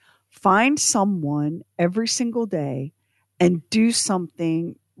 Find someone every single day and do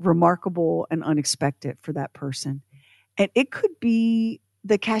something remarkable and unexpected for that person. And it could be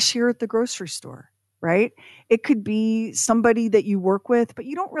the cashier at the grocery store, right? It could be somebody that you work with, but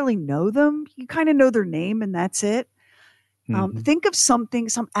you don't really know them. You kind of know their name and that's it. Think of something,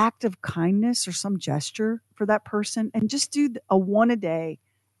 some act of kindness or some gesture for that person and just do a 1 a day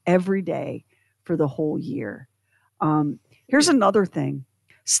every day for the whole year. Here's another thing.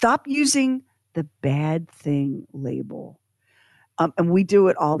 Stop using the bad thing label. And we do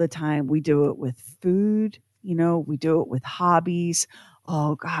it all the time. We do it with food. We do it with hobbies.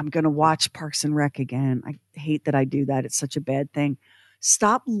 Oh, God, I'm going to watch Parks and Rec again. I hate that I do that. It's such a bad thing.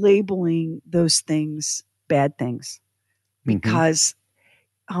 Stop labeling those things bad things because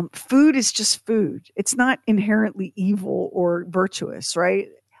food is just food. It's not inherently evil or virtuous, right?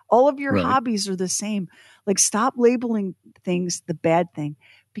 All of your hobbies are the same. Like, stop labeling things the bad thing.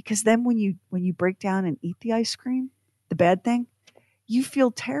 because then when you break down and eat the ice cream, the bad thing, you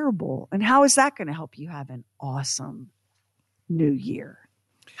feel terrible. And how is that going to help you have an awesome new year?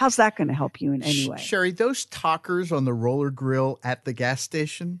 How's that going to help you in any way? Sherry, those talkers on the roller grill at the gas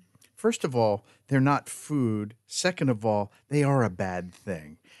station, first of all, they're not food. Second of all, they are a bad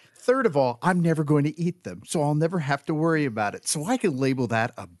thing. Third of all, I'm never going to eat them, so I'll never have to worry about it. So I can label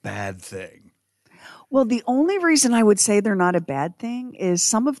that a bad thing. Well, the only reason I would say they're not a bad thing is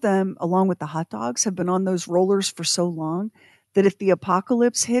some of them, along with the hot dogs, have been on those rollers for so long that if the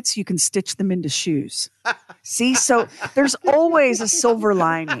apocalypse hits, you can stitch them into shoes. See, so there's always a silver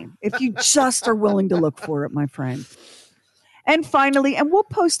lining if you just are willing to look for it, my friend. And finally, and we'll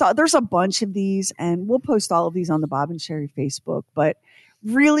post, there's a bunch of these, and we'll post all of these on the Bob and Sherry Facebook, but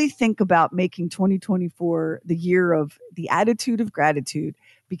really think about making 2024 the year of the attitude of gratitude,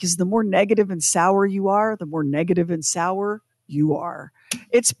 because the more negative and sour you are, the more negative and sour you are.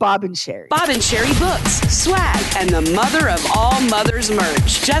 It's Bob and Sherry. Bob and Sherry books, swag, and the mother of all mothers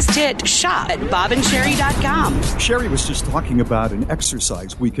merch. Just hit shop at bobandsherry.com. Sherry was just talking about an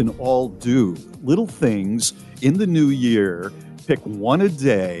exercise we can all do. Little things in the new year. Pick one a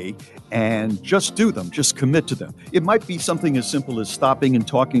day and just do them. Just commit to them. It might be something as simple as stopping and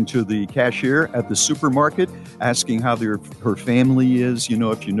talking to the cashier at the supermarket, asking how her family is,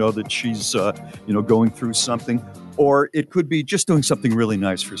 if you know that she's, going through something. Or it could be just doing something really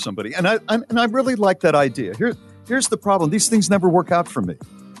nice for somebody. And I really like that idea. Here's the problem. These things never work out for me.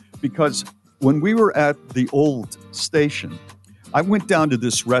 Because when we were at the old station, I went down to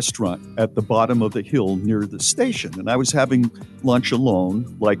this restaurant at the bottom of the hill near the station, and I was having lunch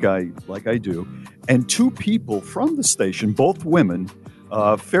alone, like I do. And two people from the station, both women,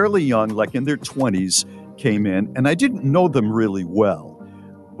 fairly young, like in their 20s, came in, and I didn't know them really well.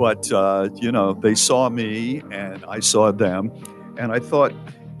 But, they saw me and I saw them, and I thought,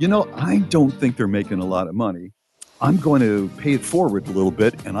 I don't think they're making a lot of money. I'm going to pay it forward a little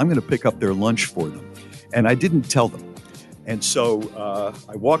bit, and I'm going to pick up their lunch for them. And I didn't tell them. And so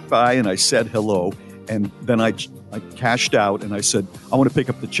I walked by and I said hello, and then I cashed out and I said, I want to pick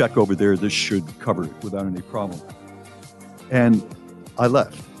up the check over there. This should cover it without any problem. And I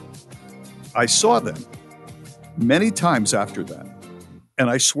left. I saw them many times after that. And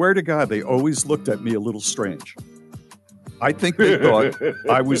I swear to God, they always looked at me a little strange. I think they thought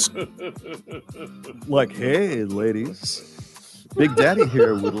I was like, hey, ladies, Big Daddy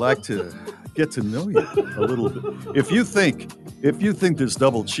here would like to get to know you a little bit. If you think this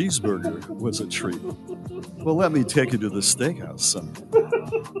double cheeseburger was a treat, well, let me take you to the steakhouse, son.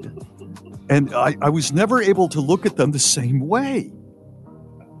 And I was never able to look at them the same way.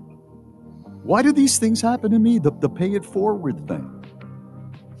 Why do these things happen to me? The pay it forward thing.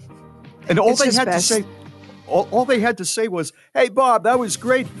 And all they had to say was, hey, Bob, that was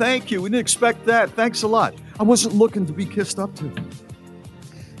great. Thank you. We didn't expect that. Thanks a lot. I wasn't looking to be kissed up to.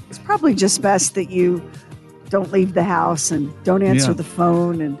 It's probably just best that you don't leave the house and don't answer the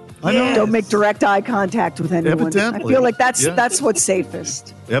phone and don't make direct eye contact with anyone. Evidently. I feel like that's what's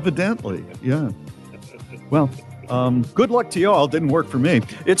safest. Evidently, yeah. Well, good luck to you all. Didn't work for me.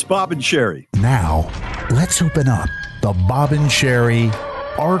 It's Bob and Sherry. Now, let's open up the Bob and Sherry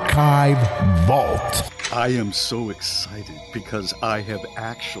Archive Vault. I am so excited because I have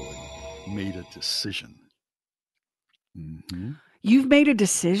actually made a decision. Mm-hmm. You've made a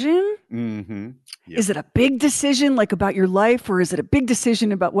decision? Mm-hmm. Yep. Is it a big decision, like about your life, or is it a big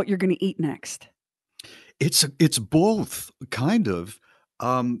decision about what you're going to eat next? It's both, kind of.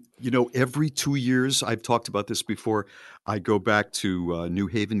 Every 2 years, I've talked about this before, I go back to New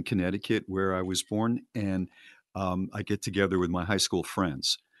Haven, Connecticut, where I was born, and I get together with my high school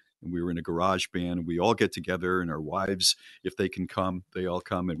friends. And we were in a garage band, and we all get together, and our wives, if they can come, they all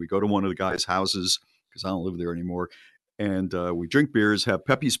come. And we go to one of the guys' houses, because I don't live there anymore. And we drink beers, have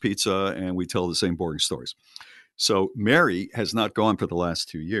Pepe's Pizza, and we tell the same boring stories. So Mary has not gone for the last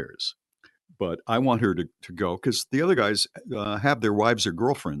 2 years. But I want her to go because the other guys have their wives or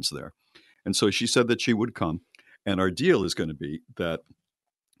girlfriends there. And so she said that she would come. And our deal is going to be that,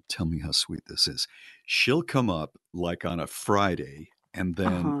 tell me how sweet this is. She'll come up like on a Friday and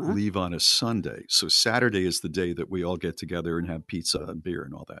then leave on a Sunday. So Saturday is the day that we all get together and have pizza and beer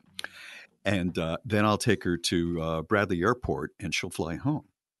and all that. And then I'll take her to Bradley Airport and she'll fly home.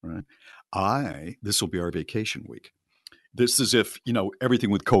 Right? This will be our vacation week. This is if,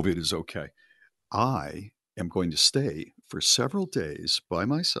 everything with COVID is okay. I am going to stay for several days by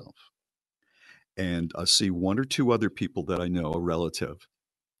myself and see one or two other people that I know, a relative.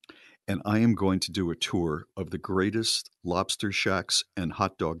 And I am going to do a tour of the greatest lobster shacks and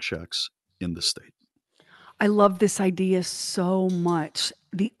hot dog shacks in the state. I love this idea so much.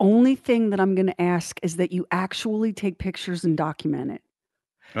 The only thing that I'm going to ask is that you actually take pictures and document it.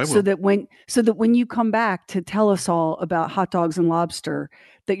 I will. So that when you come back to tell us all about hot dogs and lobster,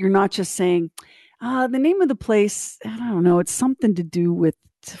 that you're not just saying, the name of the place, I don't know, it's something to do with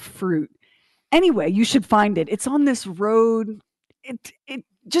fruit. Anyway, you should find it. It's on this road. It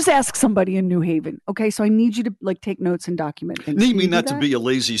just ask somebody in New Haven. Okay, so I need you to like take notes and document things. Need Can me you do not to that? be a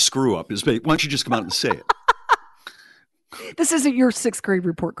lazy screw up. Why don't you just come out and say it? This isn't your 6th grade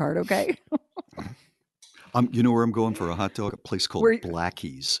report card, okay? You know where I'm going for a hot dog? A place called Where-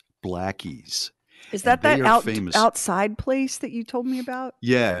 Blackie's. Blackie's. Is And that they are famous outside place that you told me about?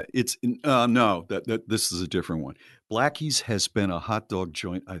 Yeah, it's no. That this is a different one. Blackie's has been a hot dog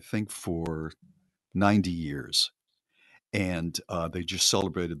joint, I think, for 90 years, and they just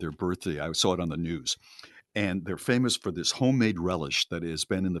celebrated their birthday. I saw it on the news, and they're famous for this homemade relish that has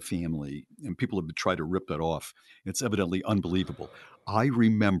been in the family, and people have tried to rip that off. It's evidently unbelievable. I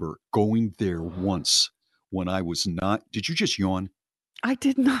remember going there once when I was not. Did you just yawn? I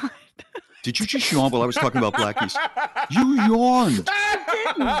did not. Did you just yawn while I was talking about Blackie's? You yawned.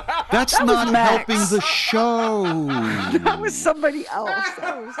 That's That was not Max. helping the show. That was somebody else.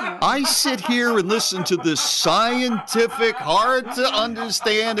 That was not. I sit here and listen to this scientific, hard to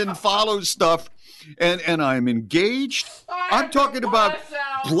understand and follow stuff, and I'm engaged. I'm talking about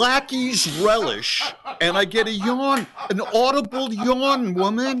Blackie's relish, and I get a yawn, an audible yawn,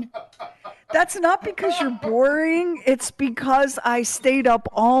 woman. That's not because you're boring. It's because I stayed up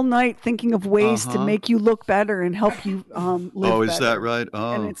all night thinking of ways to make you look better and help you live Oh, is better. that right?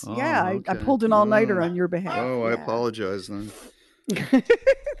 Oh, And it's okay. I pulled an all-nighter on your behalf. Oh, I Yeah. apologize then.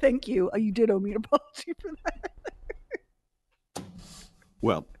 Thank you. You did owe me an apology for that.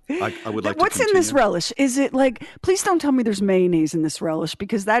 Well, I would like What's to in this continue. relish? Is it like, please don't tell me there's mayonnaise in this relish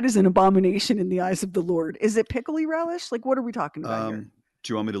because that is an abomination in the eyes of the Lord. Is it pickly relish? Like, what are we talking about here?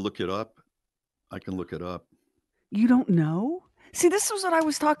 Do you want me to look it up? I can look it up. You don't know? See, this was what I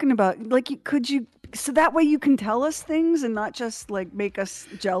was talking about. Like, so that way you can tell us things and not just like make us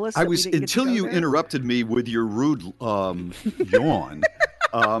jealous. I that we was didn't get to until go you there? interrupted me with your rude yawn.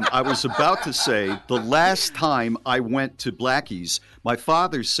 I was about to say the last time I went to Blackie's, my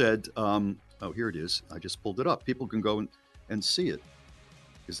father said, "Oh, here it is. I just pulled it up. People can go and see it.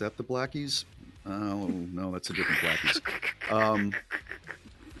 Is that the Blackie's? Oh no, that's a different Blackie's."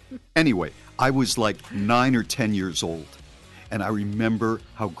 Anyway, I was like 9 or 10 years old, and I remember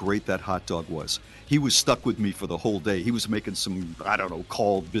how great that hot dog was. He was stuck with me for the whole day. He was making some, I don't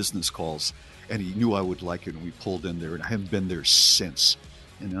know, business calls, and he knew I would like it, and we pulled in there, and I haven't been there since.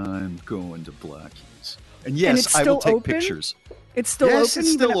 And I'm going to Blackie's. And yes, it's I will still take open? pictures. It's still Yes, open?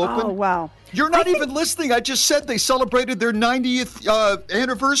 it's still even- open. Oh, wow. You're not even listening. I just said they celebrated their 90th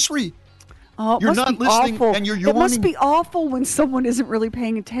anniversary. Oh, it You're must not be listening, awful. and you're It must yawning. be awful when someone isn't really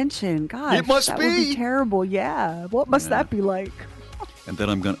paying attention. Gosh, It must that would be. be terrible. Yeah. What must that be like? And then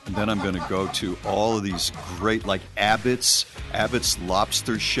I'm gonna go to all of these great, like Abbott's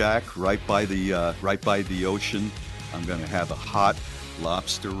Lobster Shack right by the ocean. I'm gonna have a hot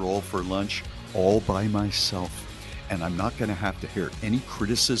lobster roll for lunch all by myself, and I'm not gonna have to hear any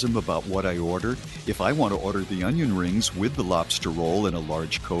criticism about what I ordered. If I want to order the onion rings with the lobster roll and a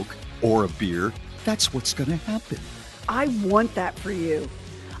large Coke or a beer, that's what's gonna happen. I want that for you.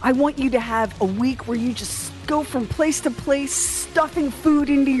 I want you to have a week where you just go from place to place, stuffing food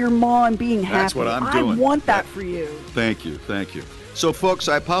into your maw and being happy. That's what I'm doing. I want that for you. Thank you. So, folks,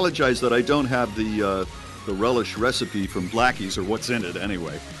 I apologize that I don't have the relish recipe from Blackie's or what's in it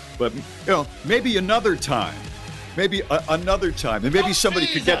anyway. But maybe another time. Maybe another time. And maybe somebody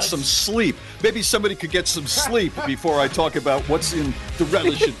could get some sleep. Maybe somebody could get some sleep before I talk about what's in the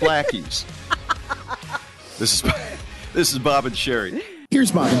relish at Blackie's. This is Bob and Sherry.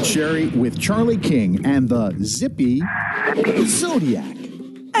 Here's Bob and Sherry with Charlie King and the Zippy Zodiac.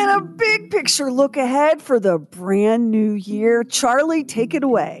 And a big picture look ahead for the brand new year. Charlie, take it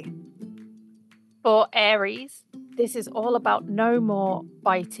away. For Aries, this is all about no more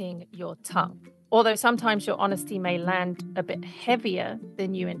biting your tongue. Although sometimes your honesty may land a bit heavier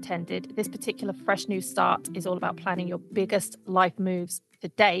than you intended, this particular fresh new start is all about planning your biggest life moves to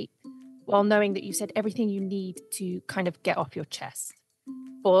date, while knowing that you said everything you need to kind of get off your chest.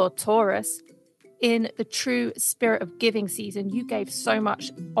 For Taurus, in the true spirit of giving season, you gave so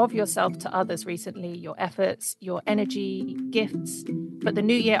much of yourself to others recently, your efforts, your energy, gifts. But the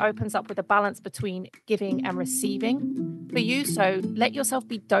new year opens up with a balance between giving and receiving. For you, so let yourself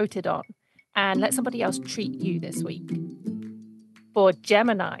be doted on and let somebody else treat you this week. For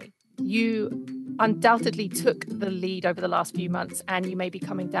Gemini, you undoubtedly took the lead over the last few months, and you may be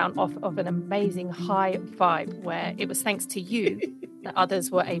coming down off of an amazing high vibe where it was thanks to you that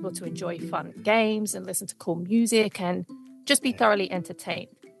others were able to enjoy fun games and listen to cool music and just be thoroughly entertained.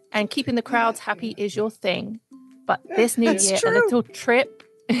 And keeping the crowds happy is your thing. But this new year, a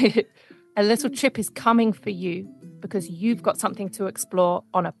little trip is coming for you because you've got something to explore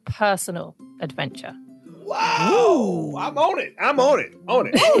on a personal adventure. Wow! I'm on it.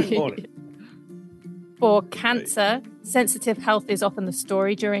 For Cancer, sensitive health is often the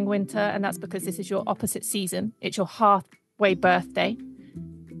story during winter, and that's because this is your opposite season. It's your halfway birthday.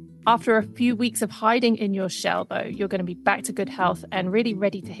 After a few weeks of hiding in your shell, though, you're going to be back to good health and really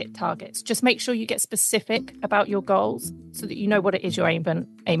ready to hit targets. Just make sure you get specific about your goals so that you know what it is you're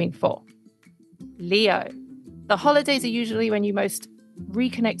aiming for. Leo, the holidays are usually when you most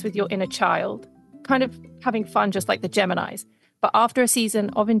reconnect with your inner child, kind of having fun just like the Geminis. But after a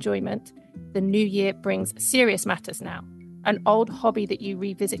season of enjoyment, the new year brings serious matters now. An old hobby that you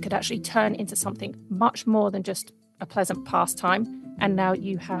revisit could actually turn into something much more than just a pleasant pastime. And now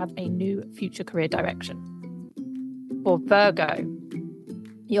you have a new future career direction. For Virgo,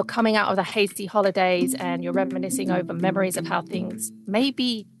 you're coming out of the hasty holidays and you're reminiscing over memories of how things may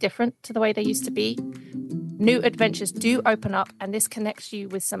be different to the way they used to be. New adventures do open up, and this connects you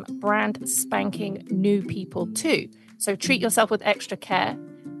with some brand spanking new people too. So treat yourself with extra care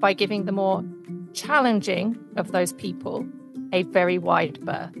by giving the more challenging of those people a very wide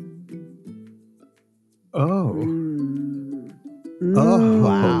berth. Oh. Oh,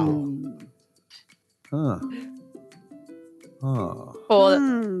 wow.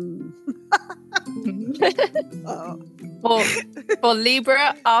 For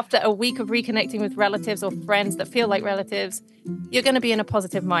Libra, after a week of reconnecting with relatives or friends that feel like relatives, you're going to be in a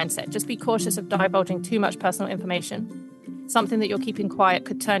positive mindset. Just be cautious of divulging too much personal information. Something that you're keeping quiet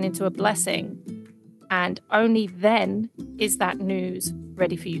could turn into a blessing. And only then is that news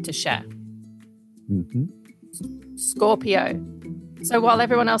ready for you to share. Mm-hmm. Scorpio. So while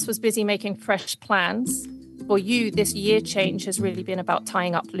everyone else was busy making fresh plans, for you, this year change has really been about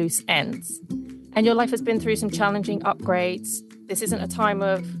tying up loose ends. And your life has been through some challenging upgrades. This isn't a time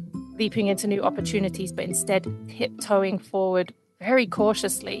of leaping into new opportunities, but instead tiptoeing forward very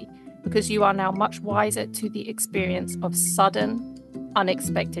cautiously, because you are now much wiser to the experience of sudden,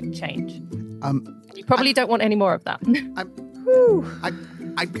 unexpected change. You probably don't want any more of that.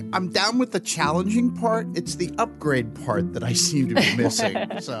 I'm down with the challenging part. It's the upgrade part that I seem to be missing.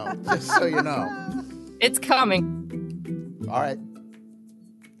 So, just so you know. It's coming. All right.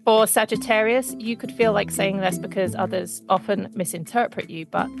 For Sagittarius, you could feel like saying less because others often misinterpret you,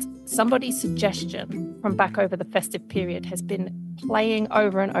 but somebody's suggestion from back over the festive period has been playing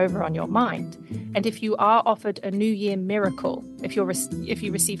over and over on your mind. And if you are offered a New Year miracle, if you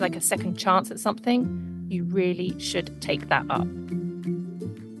receive like a second chance at something, you really should take that up.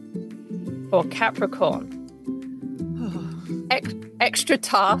 For Capricorn, extra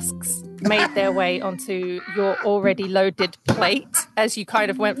tasks made their way onto your already loaded plate as you kind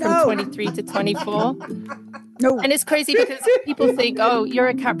of went from 23 to 24. No. And it's crazy because people think, oh, you're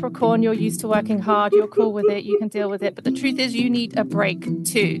a Capricorn, you're used to working hard, you're cool with it, you can deal with it. But the truth is you need a break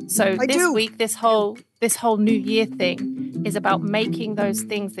too. So week, this whole New Year thing is about making those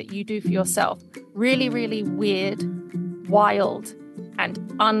things that you do for yourself really, really weird, wild, and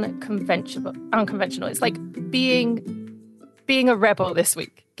unconventional. It's like being a rebel this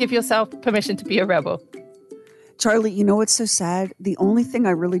week. Give yourself permission to be a rebel. Charlie, you know what's so sad? The only thing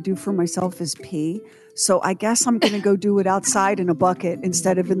I really do for myself is pee. So I guess I'm going to go do it outside in a bucket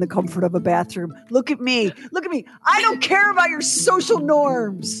instead of in the comfort of a bathroom. Look at me. I don't care about your social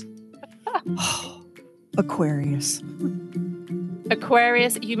norms. Aquarius,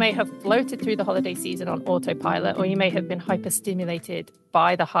 you may have floated through the holiday season on autopilot, or you may have been hyperstimulated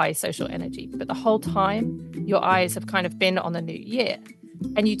by the high social energy. But the whole time, your eyes have kind of been on the new year.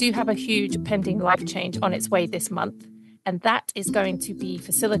 And you do have a huge pending life change on its way this month. And that is going to be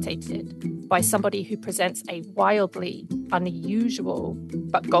facilitated by somebody who presents a wildly unusual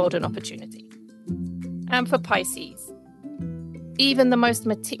but golden opportunity. And for Pisces, even the most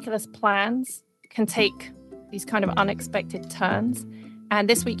meticulous plans can take these kind of unexpected turns. And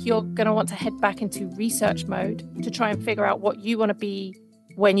this week, you're going to want to head back into research mode to try and figure out what you want to be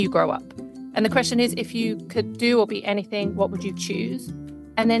when you grow up. And the question is, if you could do or be anything, what would you choose?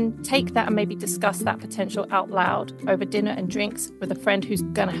 And then take that and maybe discuss that potential out loud over dinner and drinks with a friend who's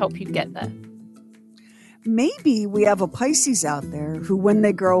going to help you get there. Maybe we have a Pisces out there who, when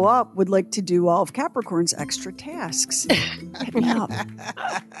they grow up, would like to do all of Capricorn's extra tasks. Hit me up.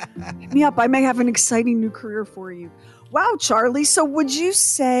 Hit me up. I may have an exciting new career for you. Wow, Charlie. So would you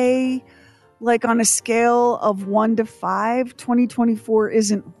say like on a scale of 1 to 5, 2024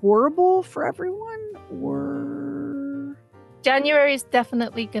 isn't horrible for everyone? Or January is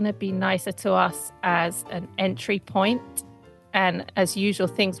definitely going to be nicer to us as an entry point. And as usual,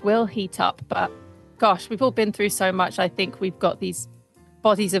 things will heat up. But gosh, we've all been through so much. I think we've got these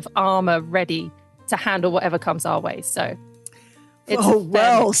bodies of armor ready to handle whatever comes our way. So it's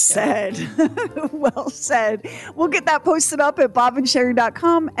well said. Well said. We'll get that posted up at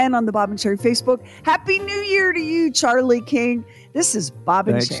bobandsherry.com and on the Bob and Sherry Facebook. Happy New Year to you, Charlie King. This is Bob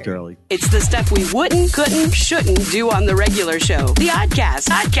and Sherry. Thanks, Charlie. It's the stuff we wouldn't, couldn't, shouldn't do on the regular show. The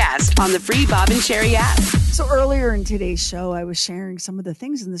Oddcast on the free Bob and Sherry app. So earlier in today's show, I was sharing some of the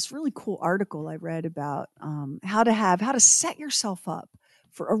things in this really cool article I read about how to set yourself up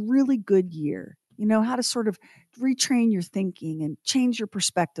for a really good year. You know, how to sort of retrain your thinking and change your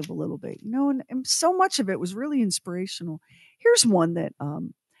perspective a little bit, you know, and so much of it was really inspirational. Here's one that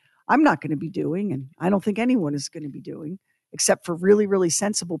I'm not going to be doing, and I don't think anyone is going to be doing, except for really, really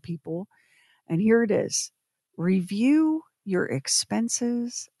sensible people. And here it is. Review your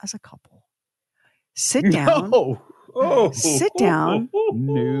expenses as a couple. Sit down. Sit down.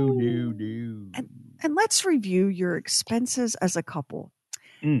 No. And let's review your expenses as a couple.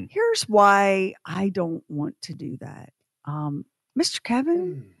 Here's why I don't want to do that. Mr.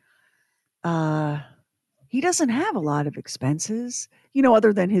 Kevin, he doesn't have a lot of expenses, you know,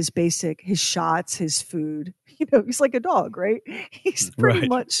 other than his shots, his food. You know, he's like a dog, right? He's pretty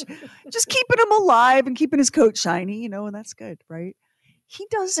much just keeping him alive and keeping his coat shiny, you know, and that's good, right? He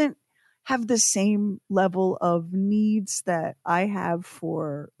doesn't have the same level of needs that I have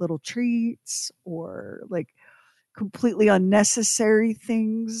for little treats or like completely unnecessary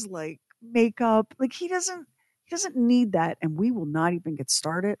things like makeup. Like he doesn't need that. And we will not even get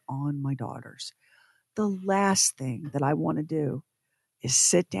started on my daughters. The last thing that I want to do is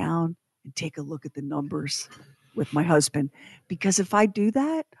sit down and take a look at the numbers with my husband, because if I do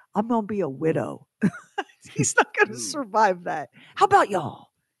that, I'm going to be a widow. He's not going to survive that. How about y'all?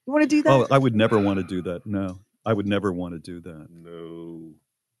 You want to do that? Oh, I would never want to do that. No, I would never want to do that. No.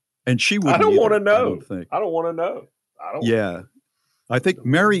 And she wouldn't. I don't want to know. I don't think. I don't want to know. Yeah. I think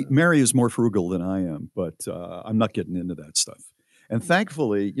Mary is more frugal than I am, but I'm not getting into that stuff. And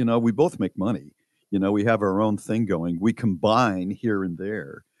thankfully, you know, we both make money. You know, we have our own thing going. We combine here and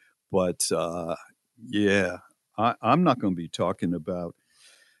there. But yeah, I'm not going to be talking about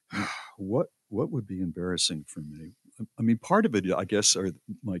what would be embarrassing for me. I mean, part of it, I guess, are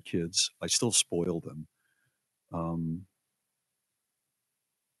my kids. I still spoil them.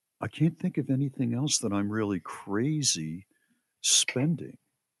 I can't think of anything else that I'm really crazy spending.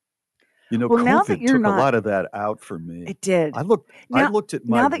 You know, well, now COVID that you're took not, a lot of that out for me. It did. I looked at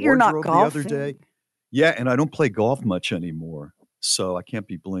my now that you're not wardrobe the other golfing. day. Yeah, and I don't play golf much anymore, so I can't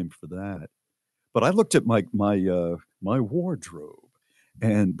be blamed for that. But I looked at my wardrobe,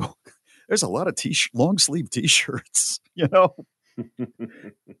 and there's a lot of long sleeve T-shirts. You know,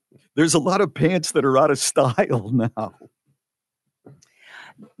 there's a lot of pants that are out of style now.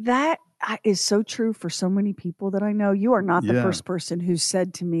 That is so true for so many people that I know. You are not the first person who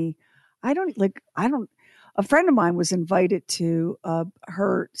said to me, a friend of mine was invited to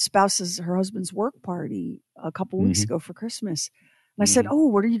her husband's work party a couple weeks ago for Christmas. And I said, "Oh,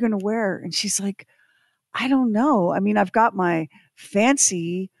 what are you going to wear?" And she's like, "I don't know. I mean, I've got my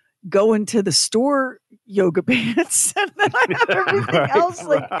fancy going to the store yoga pants and then I have everything else."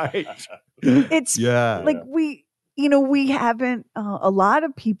 Like it's like we haven't, a lot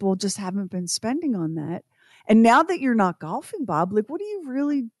of people just haven't been spending on that. And now that you're not golfing, Bob, like, what are you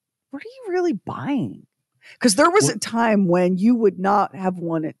really buying? Because there was a time when you would not have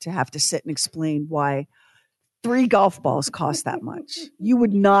wanted to have to sit and explain why 3 golf balls cost that much. You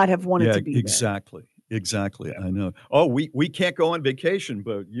would not have wanted to be exactly. Exactly. I know. Oh, we can't go on vacation,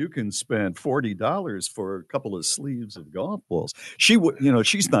 but you can spend $40 for a couple of sleeves of golf balls.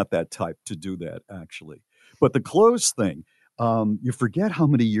 She's not that type to do that, actually. But the clothes thing, you forget how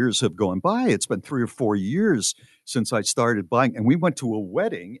many years have gone by. It's been 3 or 4 years since I started buying. And we went to a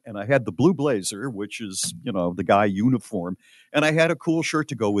wedding, and I had the blue blazer, which is, you know, the guy uniform. And I had a cool shirt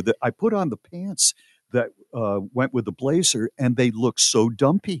to go with it. I put on the pants that went with the blazer, and they looked so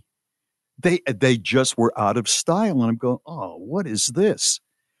dumpy. They just were out of style. And I'm going, oh, what is this?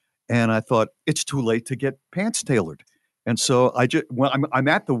 And I thought, it's too late to get pants tailored. And so I'm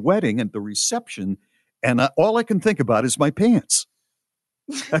at the wedding and the reception, and all I can think about is my pants.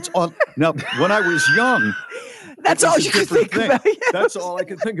 That's all. Now, when I was young, that's all you could think about. Yes. That's all I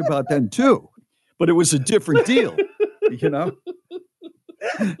could think about then too. But it was a different deal, you know.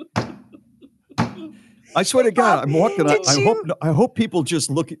 I swear to God, I'm walking. Did I hope people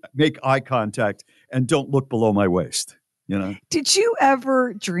just make eye contact and don't look below my waist. You know? Did you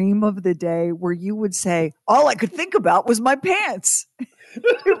ever dream of the day where you would say, all I could think about was my pants?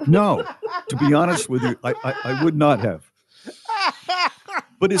 No, to be honest with you, I would not have.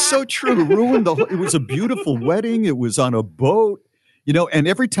 But it's so true. It was a beautiful wedding. It was on a boat, you know, and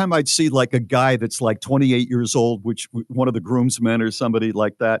every time I'd see like a guy that's like 28 years old, which one of the groomsmen or somebody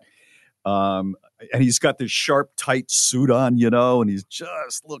like that, and he's got this sharp, tight suit on, you know, and he's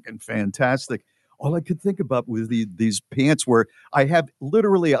just looking fantastic. All I could think about was these pants where I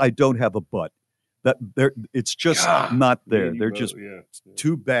don't have a butt. It's just not there. They're just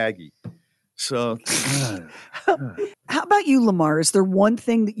too baggy. So, how about you, Lamar? Is there one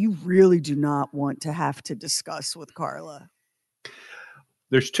thing that you really do not want to have to discuss with Carla?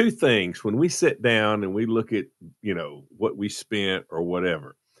 There's two things. When we sit down and we look at, you know, what we spent or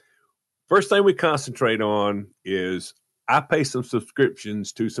whatever, first thing we concentrate on is I pay some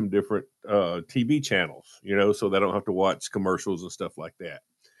subscriptions to some different TV channels, you know, so that I don't have to watch commercials and stuff like that.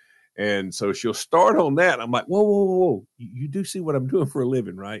 And so she'll start on that. I'm like, whoa. You do see what I'm doing for a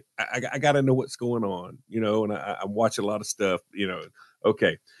living, right? I got to know what's going on, you know, and I'm watching a lot of stuff, you know.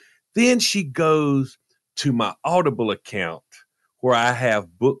 Okay. Then she goes to my Audible account where I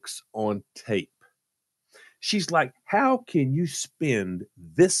have books on tape. She's like, how can you spend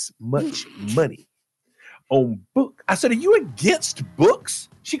this much money on book? I said, are you against books?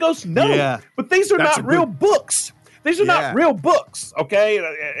 She goes, no, but these are not real books. These are not real books, okay?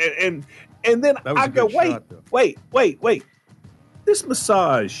 And then I go, wait. This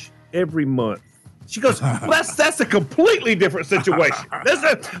massage every month. She goes, that's a completely different situation.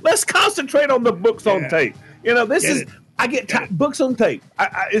 Let's concentrate on the books on tape. You know, I get books on tape.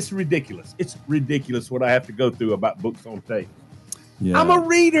 It's ridiculous. It's ridiculous what I have to go through about books on tape. Yeah. I'm a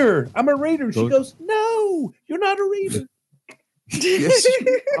reader. She goes, no, you're not a reader. Yes,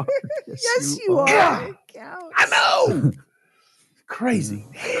 you are. Yes, you are. I know. Crazy.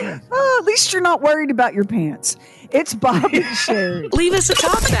 Oh, at least you're not worried about your pants. It's Bob and Sherry. Leave us a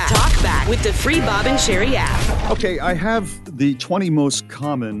talk back with the free Bob and Sherry app. Okay, I have the 20 most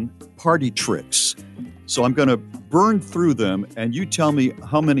common party tricks. So I'm going to burn through them, and you tell me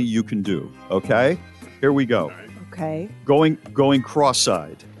how many you can do. Okay? Here we go. Okay. Going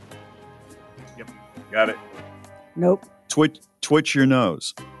cross-eyed. Yep. Got it. Nope. Twitch your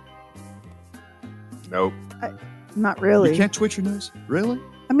nose. Nope. Not really. You can't twitch your nose? Really?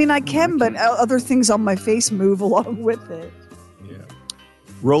 I mean, I can, but other things on my face move along with it. Yeah.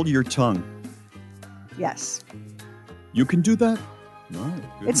 Roll your tongue. Yes. You can do that? No.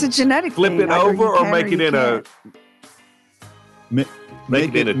 It's a genetic Flip thing. it over or make it in a...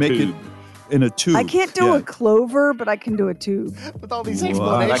 Make it in a tube. I can't do a clover, but I can do a tube. With all these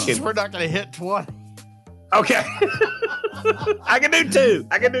explanations, we're not going to hit 20. Okay. I can do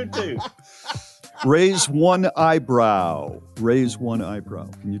two. Raise one eyebrow.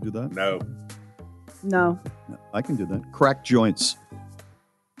 Can you do that? No. I can do that. Crack joints.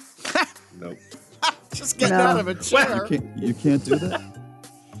 Nope. Just getting out of a chair. You can't do that?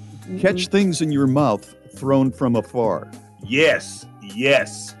 Catch things in your mouth thrown from afar. Yes.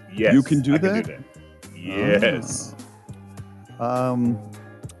 You can do that? Can do that. Yes.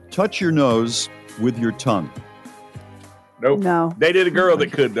 Touch your nose with your tongue. Nope. No. They did a girl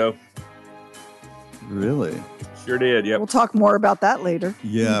that could, though. Really? Sure did, yep. We'll talk more about that later.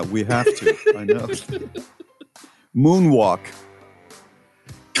 Yeah, we have to. I know. Moonwalk.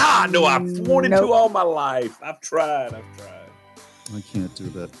 God, no, I've wanted to all my life. I've tried. I can't do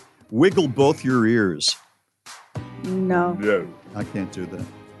that. Wiggle both your ears. No. I can't do that.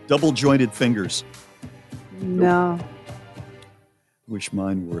 Double jointed fingers. No. Wish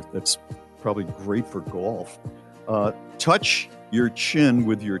mine were. That's probably great for golf. Touch your chin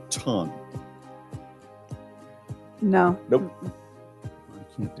with your tongue. No. Nope.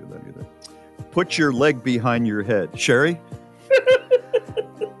 I can't do that either. Put your leg behind your head. Sherry?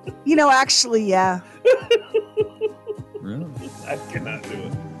 You know, actually, yeah. Really? I cannot do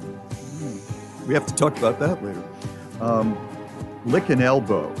it. We have to talk about that later. Lick an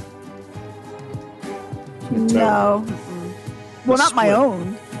elbow. No. Well, not my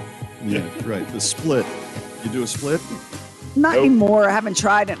own. Yeah, right. The split. You do a split? Not anymore. I haven't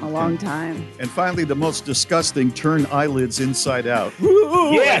tried it in a long time. And finally, the most disgusting, turn eyelids inside out.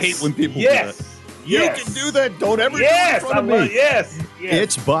 Yes. I hate when people do that. You can do that. Don't ever do it in front of me. Yes.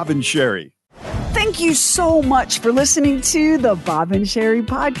 It's Bob and Sherry. Thank you so much for listening to the Bob and Sherry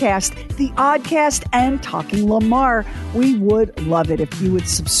podcast, the Oddcast, and Talking Lamar. We would love it if you would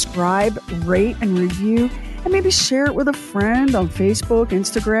subscribe, rate, and review. and maybe share it with a friend on Facebook,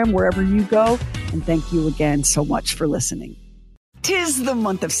 Instagram, wherever you go. And thank you again so much for listening. 'Tis the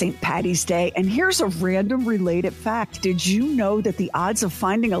month of St. Paddy's Day, and here's a random related fact. Did you know that the odds of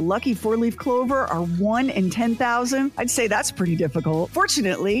finding a lucky four-leaf clover are 1 in 10,000? I'd say that's pretty difficult.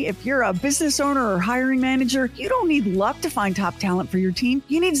 Fortunately, if you're a business owner or hiring manager, you don't need luck to find top talent for your team.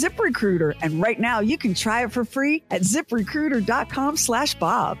 You need ZipRecruiter, and right now you can try it for free at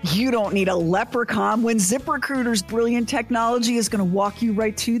ZipRecruiter.com/Bob. You don't need a leprechaun when ZipRecruiter's brilliant technology is going to walk you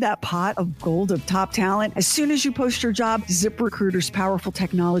right to that pot of gold of top talent. As soon as you post your job, ZipRecruiter's powerful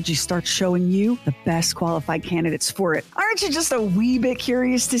technology starts showing you the best qualified candidates for it. Aren't you just a wee bit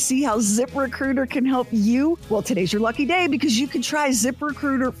curious to see how ZipRecruiter can help you? Well, today's your lucky day because you can try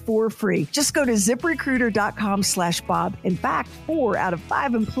ZipRecruiter for free. Just go to ZipRecruiter.com/Bob. In fact, 4 out of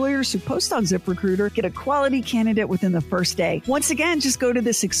 5 employers who post on ZipRecruiter get a quality candidate within the first day. Once again, just go to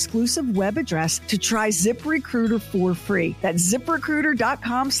this exclusive web address to try ZipRecruiter for free. That's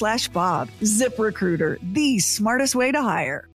ZipRecruiter.com/Bob. ZipRecruiter, the smartest way to hire.